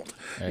don't.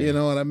 Hey. You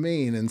know what I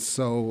mean? And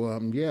so,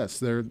 yes,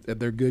 they're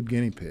good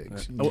guinea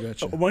pigs. You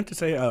betcha. I want to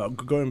say,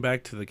 going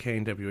back to the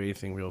KNWA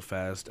thing real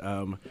fast.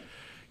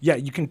 Yeah,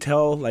 you can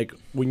tell like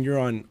when you're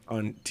on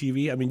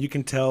TV. I mean, you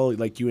can tell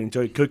like you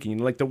enjoy cooking,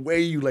 like the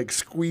way you like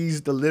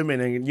squeeze the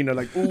lemon and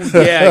ooh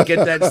yeah,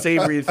 get that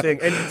savory thing.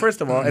 And first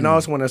of all, and I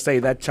also want to say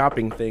that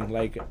chopping thing,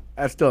 like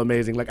that's still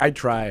amazing. Like I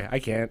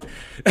can't,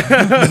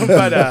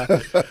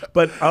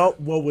 but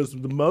what was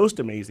the most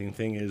amazing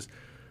thing is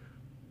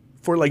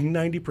for like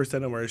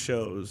 90% of our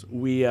shows,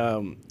 we it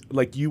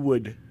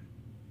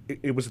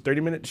was a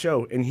 30-minute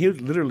show, and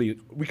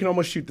we can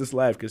almost shoot this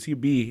live because he'd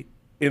be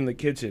in the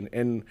kitchen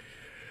and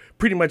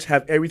pretty much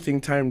have everything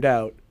timed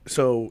out,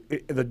 so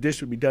the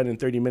dish would be done in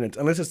 30 minutes.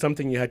 Unless it's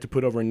something you had to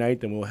put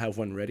overnight, then we'll have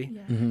one ready.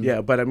 Yeah.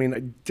 Yeah, but I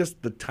mean,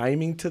 just the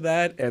timing to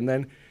that, and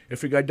then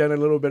if we got done a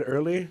little bit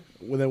early,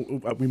 well,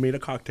 then we made a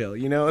cocktail,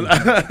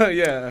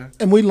 Yeah.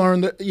 And we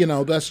learned that,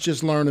 that's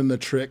just learning the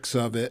tricks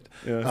of it.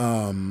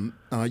 Yeah.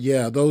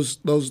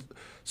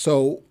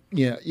 So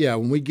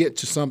when we get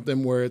to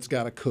something where it's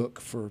got to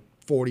cook for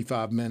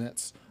 45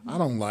 minutes, I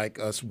don't like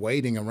us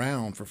waiting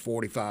around for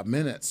 45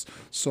 minutes.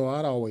 So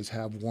I'd always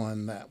have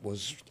one that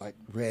was like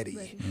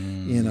ready.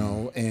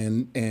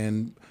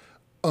 And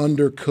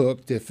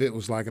undercooked if it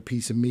was like a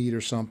piece of meat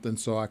or something,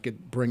 so I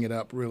could bring it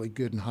up really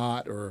good and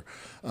hot. Or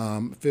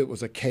if it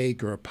was a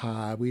cake or a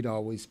pie, we'd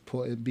always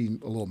it'd be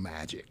a little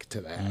magic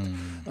to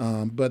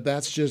that. But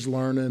that's just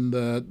learning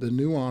the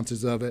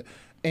nuances of it.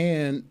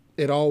 And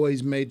it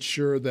always made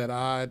sure that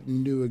I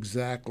knew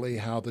exactly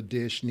how the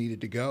dish needed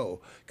to go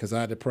because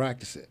I had to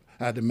practice it.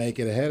 I had to make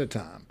it ahead of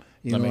time.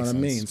 You know what I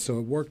mean? So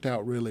it worked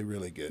out really,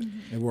 really good.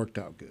 It worked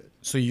out good.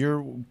 So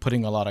you're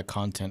putting a lot of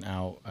content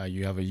out.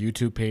 You have a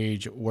YouTube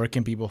page. Where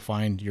can people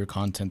find your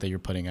content that you're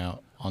putting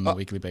out on a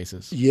weekly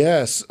basis?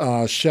 Yes,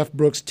 Chef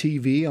Brooks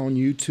TV on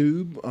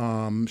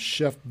YouTube,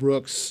 Chef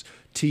Brooks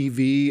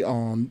TV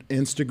on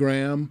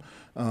Instagram.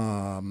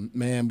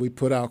 Man, we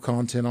put out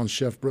content on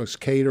Chef Brooks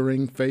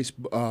Catering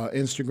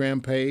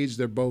Instagram page.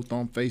 They're both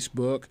on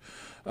Facebook.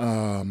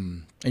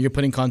 And you're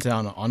putting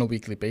content on a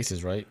weekly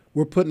basis, right?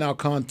 We're putting out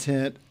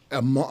content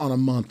on a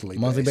monthly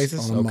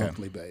basis? On a Okay.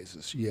 monthly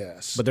basis,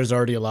 yes. But there's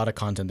already a lot of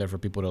content there for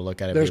people to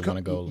look at if they want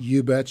to go.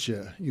 You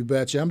betcha, you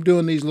betcha. I'm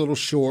doing these little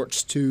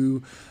shorts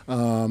too.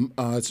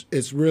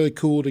 It's really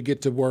cool to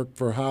get to work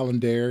for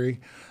Highland Dairy.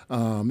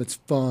 It's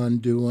fun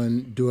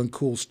doing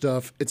cool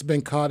stuff. It's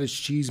been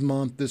Cottage Cheese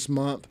Month this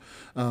month,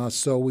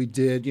 so we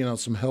did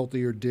some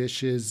healthier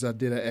dishes. I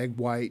did an egg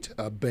white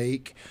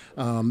bake,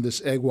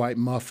 this egg white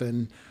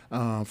muffin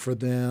for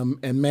them,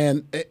 and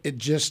man, it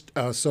just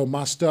so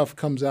my stuff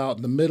comes out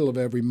in the middle of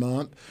every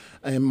month.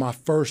 And my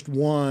first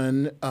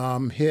one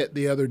hit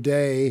the other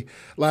day.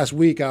 Last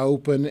week, I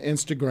opened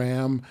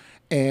Instagram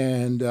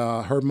and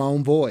heard my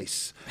own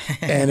voice,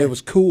 and it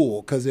was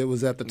cool because it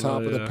was at the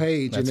top of the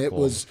page, That's and it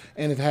cool. was,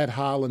 and it had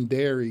Highland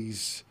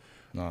Dairies.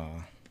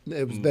 Aw.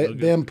 It was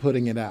them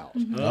putting it out.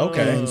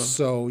 Okay. And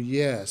so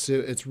yes,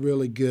 it's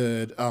really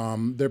good.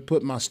 They're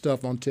putting my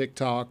stuff on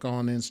TikTok,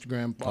 on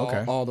Instagram,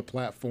 all the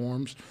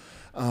platforms.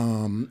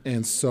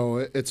 And so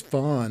it's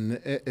fun.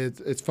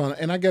 It's fun,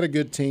 and I got a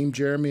good team.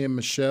 Jeremy and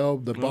Michelle,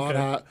 the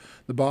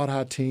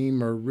Bodhi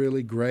team, are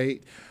really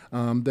great.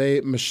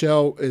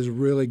 Michelle is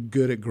really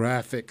good at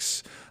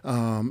graphics,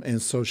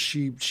 and so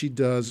she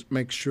does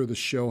make sure the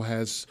show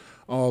has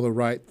all the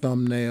right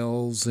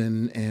thumbnails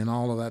and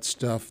all of that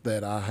stuff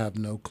that I have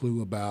no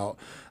clue about.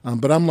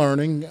 But I'm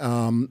learning.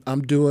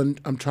 I'm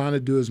trying to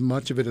do as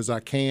much of it as I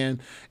can.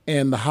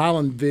 And the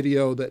Highland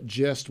video that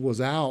just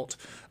was out,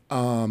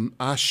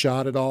 I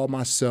shot it all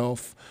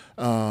myself,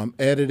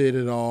 edited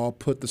it all,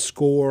 put the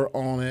score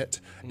on it,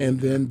 and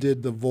then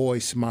did the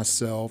voice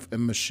myself,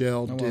 and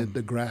Michelle did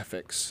the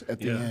graphics at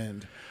the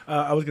end.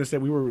 I was going to say,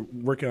 we were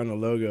working on a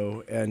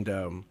logo,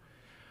 and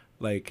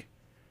like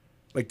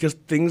just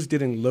things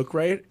didn't look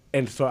right.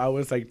 And so I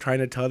was like trying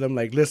to tell them,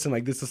 like, listen,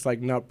 like this is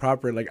like not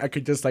proper. Like I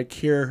could just like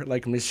hear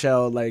like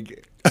Michelle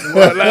like in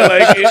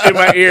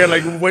my ear,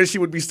 like what she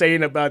would be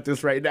saying about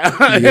this right now.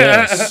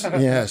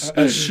 Yes.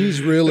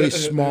 She's really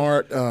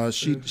smart.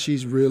 She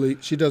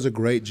does a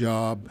great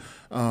job.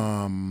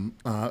 And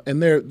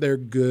they're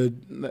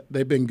good.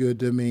 They've been good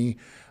to me.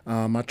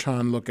 I try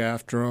and look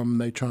after them.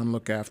 They try and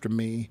look after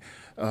me.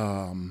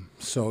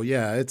 So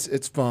yeah,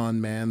 it's fun,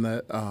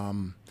 man.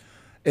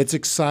 It's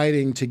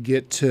exciting to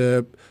get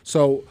to.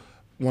 So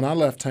when I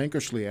left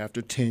Tankersley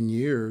after 10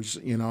 years,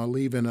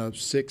 leaving a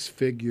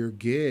 6-figure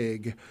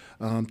gig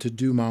to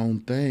do my own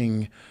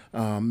thing,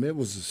 it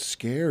was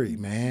scary,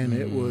 man.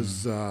 It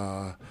was,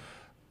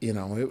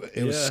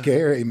 it was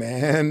scary,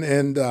 man.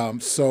 And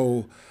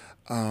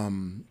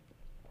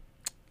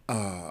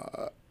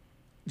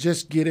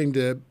just getting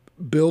to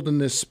building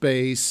this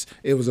space,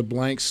 it was a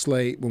blank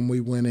slate when we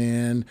went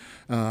in.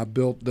 We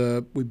built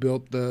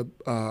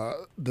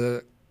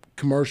the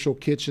commercial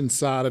kitchen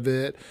side of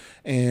it,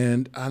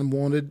 and I've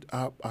been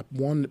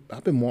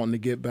wanting to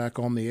get back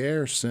on the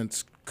air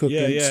since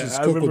cooking. Since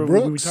I Cook remember with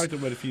Brooks. we talked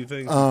about a few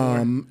things.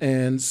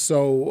 And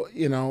so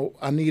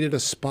I needed a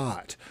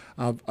spot.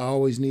 I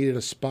always needed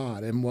a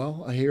spot, and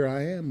well, here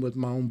I am with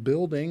my own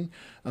building.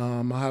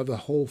 I have the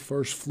whole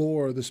first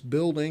floor of this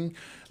building,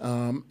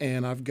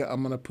 and I'm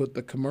going to put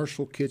the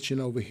commercial kitchen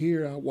over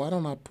here. Why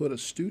don't I put a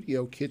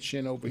studio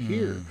kitchen over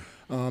here?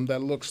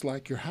 That looks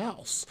like your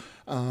house.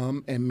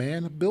 And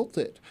man, I built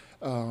it.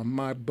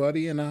 My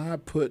buddy and I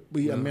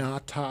I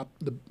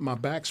topped my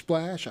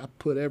backsplash. I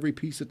put every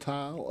piece of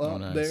tile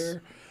up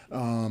there.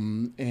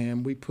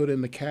 And we put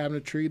in the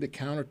cabinetry, the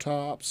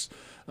countertops,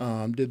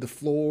 did the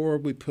floor.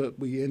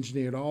 We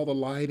engineered all the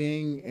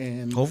lighting,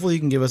 and Hopefully you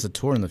can give us a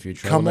tour in the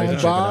future. come I'd like on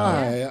to check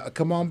it out. by.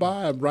 Come on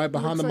by. Right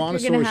behind Looks the like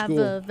Montessori you're gonna school.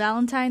 have a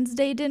Valentine's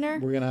Day dinner.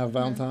 We're gonna have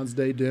Valentine's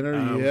Day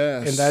dinner.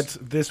 Yes, And that's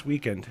this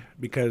weekend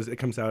because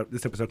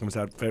this episode comes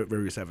out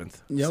February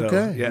 7th. Yeah, So,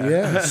 okay. yeah.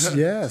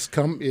 Yes.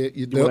 Come.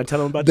 You want to tell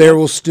them about There that?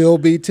 will still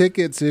be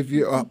tickets if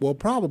you. Well,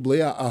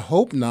 probably. I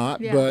hope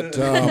not. Yeah.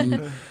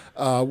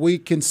 But we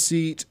can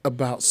seat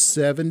about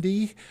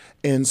 70,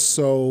 and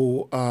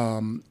so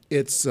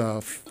it's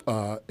a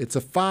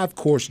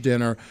 5-course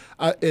dinner.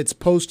 It's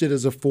posted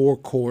as a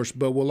 4-course,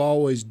 but we'll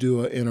always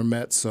do an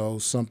intermezzo,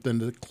 something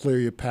to clear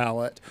your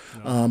palate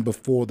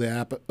before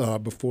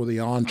the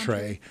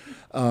entree.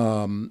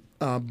 So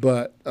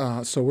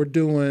we're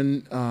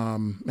doing.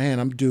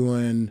 I'm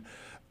doing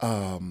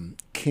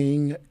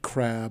King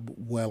Crab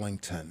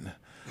Wellington.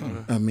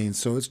 I mean,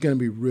 so it's going to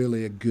be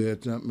really a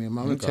good. I'm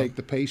going to take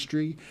the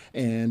pastry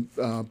and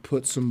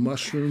put some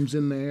mushrooms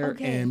in there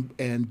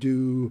and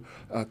do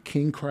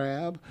king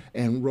crab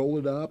and roll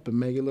it up and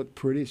make it look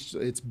pretty.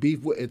 It's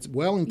beef. It's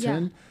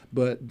Wellington,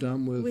 but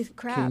done with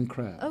crab. king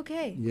crab.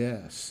 Okay.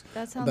 Yes.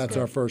 That sounds That's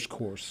good. our first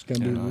course. It's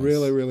going to be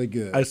really, really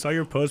good. I saw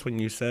your post when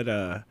you said,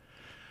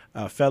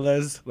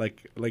 fellas,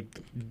 like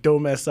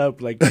don't mess up,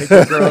 like take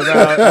the girls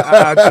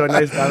out to a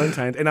nice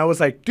Valentine's. And I was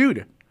like,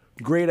 dude,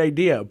 great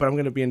idea, but I'm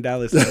going to be in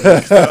Dallas. So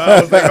I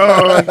was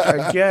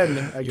like,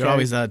 again. You're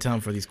always out of town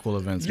for these cool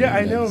events. Yeah,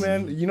 man. I know,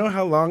 man. You know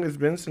how long it's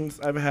been since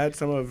I've had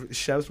some of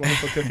Chef's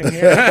wonderful cooking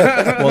here?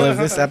 Well,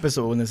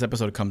 when this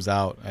episode comes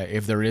out,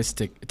 if there is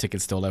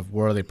tickets still left,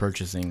 where are they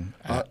purchasing?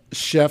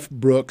 Chef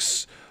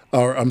Brooks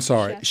or I'm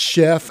sorry,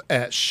 chef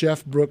at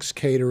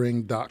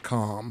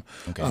chefbrookscatering.com.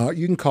 Okay.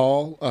 You can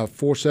call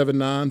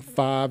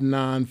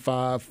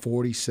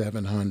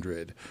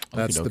 479-595-4700.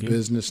 That's the Okey-dokey.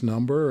 business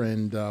number,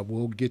 and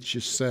we'll get you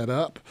set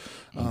up.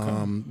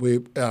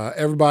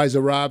 Everybody's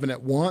arriving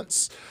at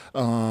once,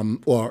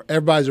 or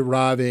everybody's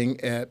arriving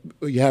at.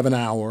 You have an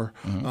hour.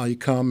 You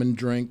come and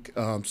drink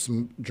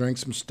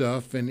some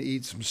stuff and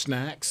eat some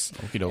snacks,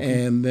 Okey-dokey.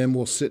 and then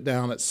we'll sit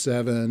down at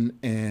 7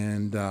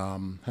 and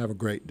have a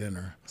great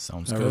dinner.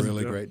 Sounds Have good. a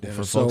really great dinner.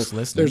 For So folks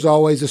listening. there's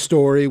always a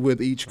story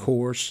with each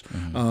course.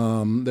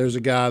 There's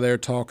a guy there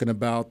talking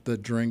about the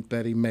drink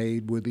that he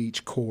made with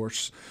each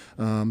course.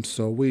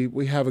 So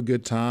we have a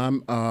good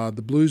time.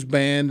 The blues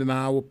band and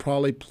I will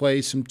probably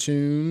play some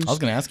tunes. I was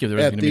going to ask you if there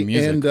was at going to be the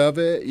music. end of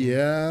it.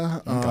 Yeah.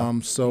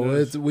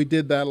 We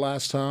did that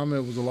last time.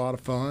 It was a lot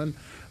of fun.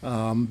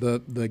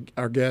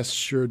 Our guests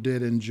sure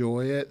did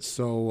enjoy it.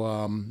 So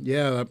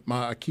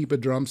I keep a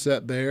drum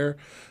set there.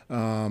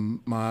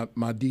 My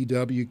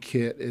DW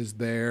kit is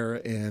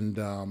there, and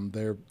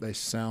they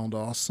sound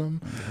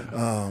awesome.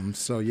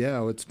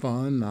 It's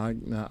fun.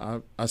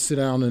 I sit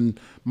down, and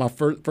my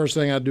first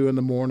thing I do in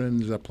the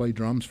morning is I play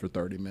drums for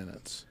 30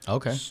 minutes.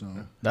 Okay. So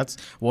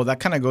That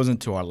kind of goes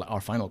into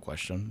our final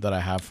question that I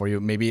have for you.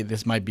 Maybe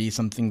this might be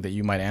something that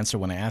you might answer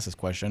when I ask this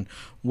question.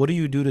 What do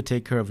you do to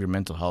take care of your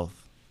mental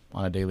health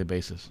on a daily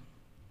basis?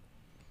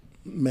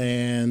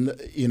 Man,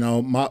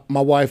 my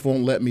wife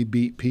won't let me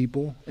beat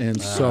people,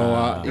 and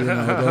so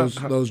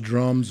those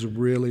drums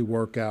really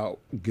work out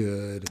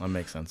good. That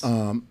makes sense.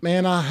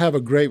 Man, I have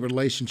a great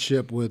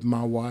relationship with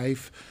my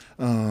wife.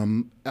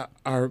 I'm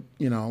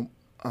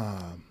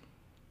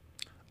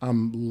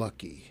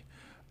lucky.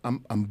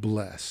 I'm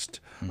blessed.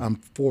 I'm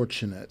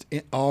fortunate.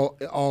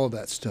 All of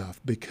that stuff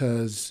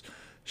because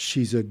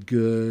she's a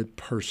good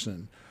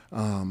person.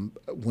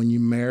 When you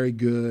marry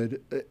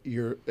good,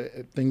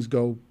 things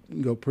go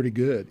pretty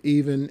good.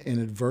 Even in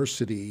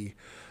adversity,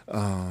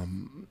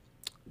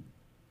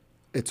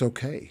 it's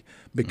okay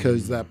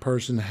because that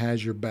person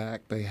has your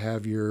back. They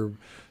have your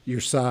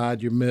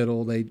side, your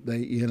middle. They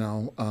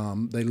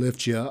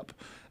lift you up.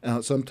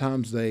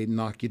 Sometimes they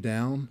knock you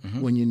down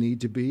when you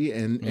need to be,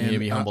 and you need to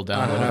be humbled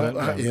down a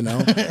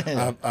little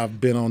bit. I've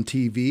been on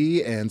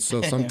TV, and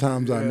so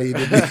sometimes I need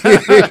to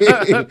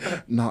be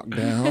knocked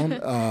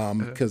down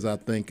because I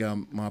think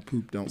my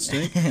poop don't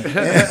stink. I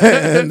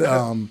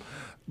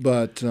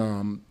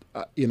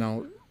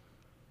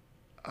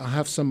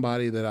have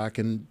somebody that I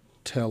can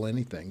tell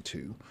anything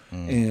to,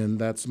 and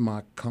that's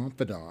my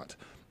confidant.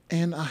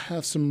 And I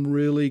have some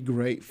really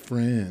great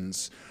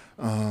friends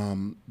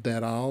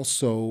that I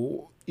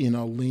also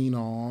lean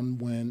on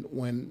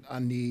when I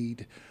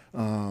need.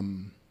 After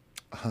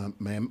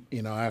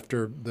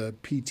the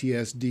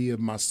PTSD of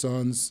my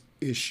son's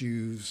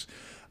issues,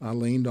 I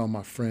leaned on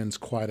my friends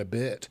quite a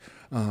bit.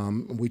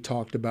 We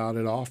talked about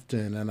it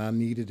often, and I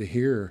needed to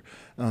hear,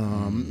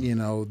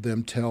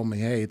 them tell me,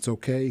 "Hey, it's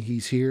okay.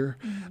 He's here.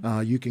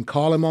 You can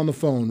call him on the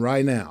phone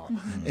right now."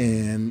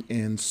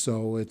 And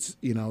so it's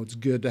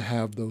good to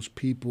have those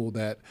people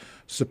that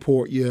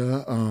support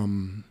you.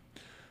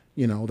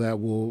 That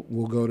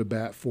will go to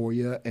bat for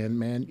you. And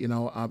man,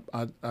 I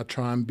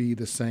try and be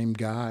the same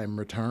guy in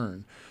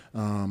return.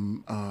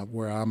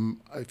 Where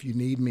if you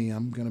need me,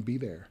 I'm going to be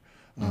there.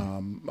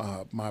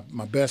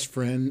 My best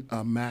friend,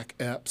 Mac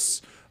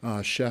Epps,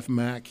 Chef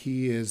Mac,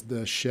 he is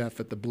the chef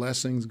at the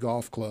Blessings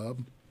Golf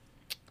Club,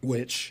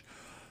 which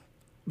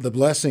the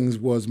Blessings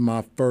was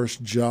my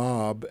first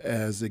job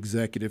as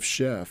executive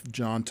chef.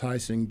 John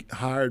Tyson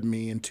hired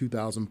me in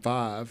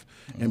 2005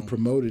 and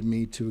promoted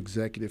me to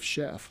executive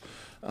chef.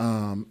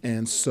 My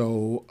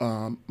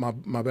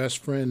best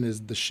friend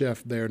is the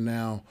chef there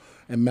now.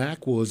 And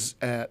Mac was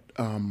at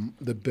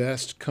the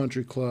best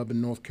country club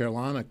in North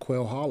Carolina,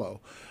 Quail Hollow.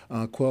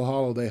 Quail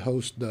Hollow, they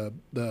host the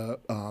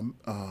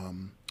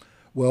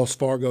Wells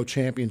Fargo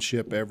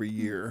Championship every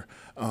year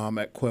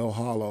at Quail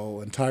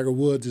Hollow, and Tiger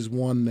Woods has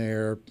won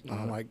there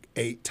like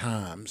 8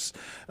 times,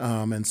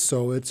 and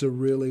so it's a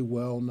really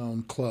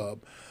well-known club.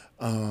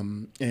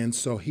 And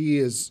so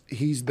he's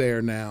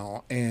there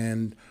now,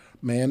 and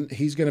man,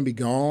 he's going to be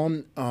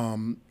gone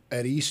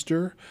at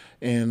Easter,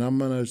 and I'm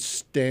going to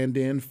stand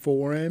in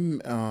for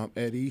him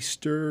at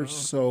Easter.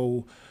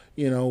 So,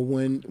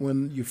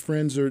 when your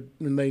friends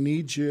when they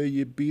need you,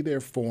 you be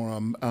there for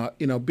them.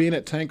 Being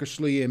at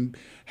Tankersley and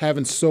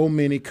having so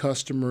many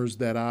customers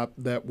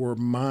that were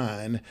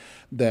mine,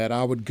 that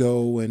I would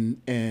go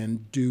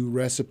and do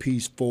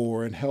recipes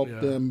for and help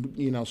them,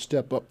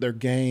 step up their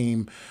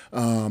game,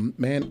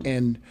 man.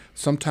 And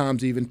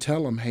sometimes even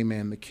tell them, hey,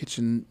 man, the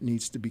kitchen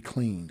needs to be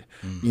cleaned.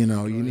 You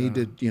need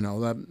to,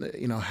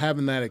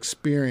 having that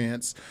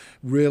experience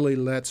really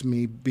lets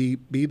me be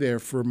there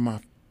for my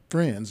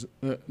friends.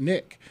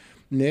 Nick,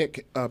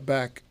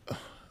 back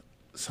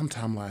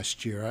sometime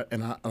last year,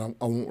 and I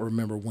won't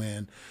remember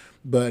when,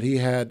 but he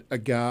had a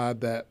guy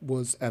that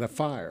was at a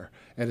fire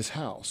at his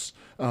house.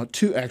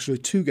 Two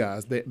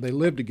guys. They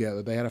lived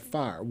together. They had a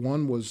fire.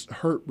 One was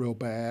hurt real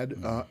bad,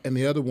 and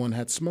the other one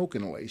had smoke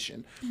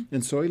inhalation,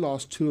 and so he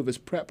lost two of his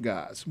prep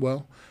guys.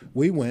 Well,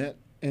 we went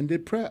and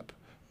did prep.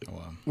 Oh,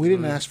 wow. We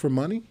didn't ask for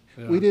money.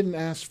 Yeah. We didn't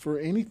ask for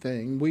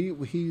anything.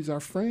 He's our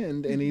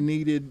friend, and he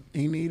needed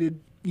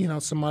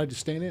somebody to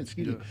stand in.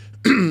 Excuse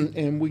me.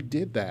 And we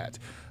did that.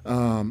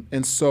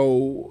 And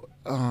so,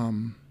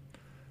 man,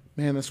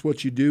 that's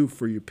what you do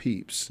for your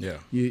peeps. Yeah.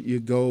 You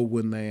go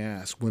when they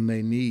ask, when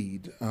they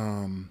need.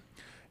 And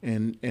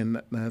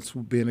that's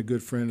what being a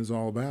good friend is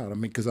all about. I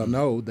mean, because I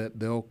know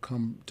that they'll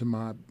come to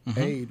my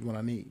aid when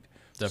I need.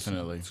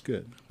 Definitely. So it's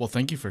good. Well,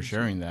 thank you for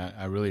sharing that.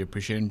 I really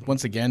appreciate it. And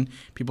once again,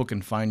 people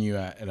can find you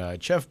at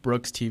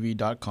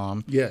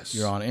chefbrookstv.com. Yes.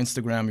 You're on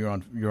Instagram,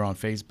 you're on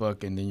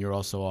Facebook, and then you're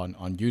also on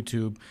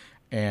YouTube.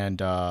 And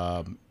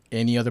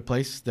any other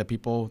place that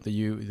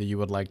you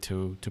would like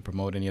to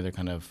promote, any other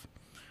kind of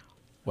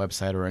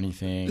website or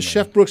anything?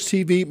 Chef Brooks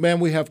TV, man,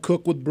 we have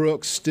Cook with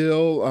Brooks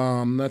still.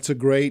 That's a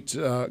great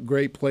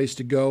place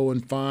to go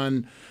and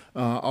find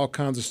all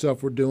kinds of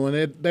stuff we're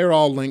doing. They're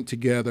all linked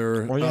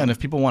together. Or and if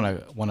people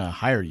want to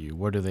hire you,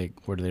 where do they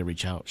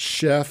reach out?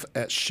 Chef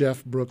at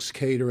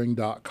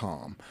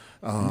chefbrookscatering.com.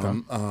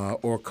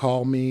 Or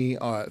call me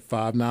at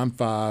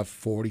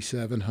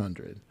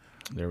 595-4700.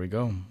 There we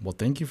go. Well,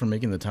 thank you for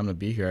making the time to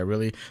be here. I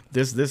really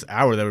this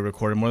hour that we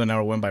recorded, more than an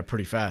hour, went by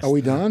pretty fast. Are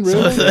we done?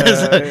 Really?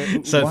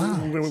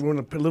 Wow. We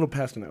went a little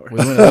past an hour. We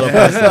went a little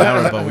past an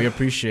hour, but we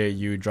appreciate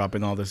you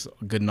dropping all this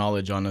good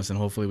knowledge on us, and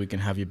hopefully we can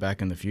have you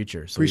back in the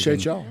future. So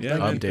appreciate y'all. Yeah,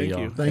 man, update thank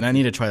y'all. you. And I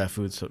need to try that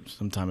food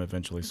sometime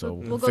eventually. So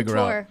We'll go figure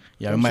tour. out.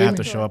 Yeah, Come we might see have me.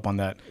 to show up on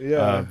that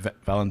Yeah.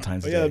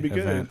 Valentine's Day that'd be good.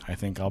 event. I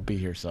think I'll be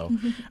here. So,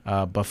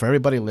 but for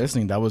everybody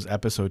listening, that was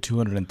episode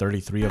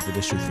 233 of the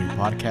District 3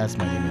 podcast.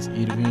 My name is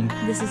Edwin.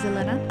 This is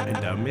Elena.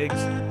 And Miggs.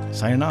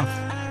 Signing off.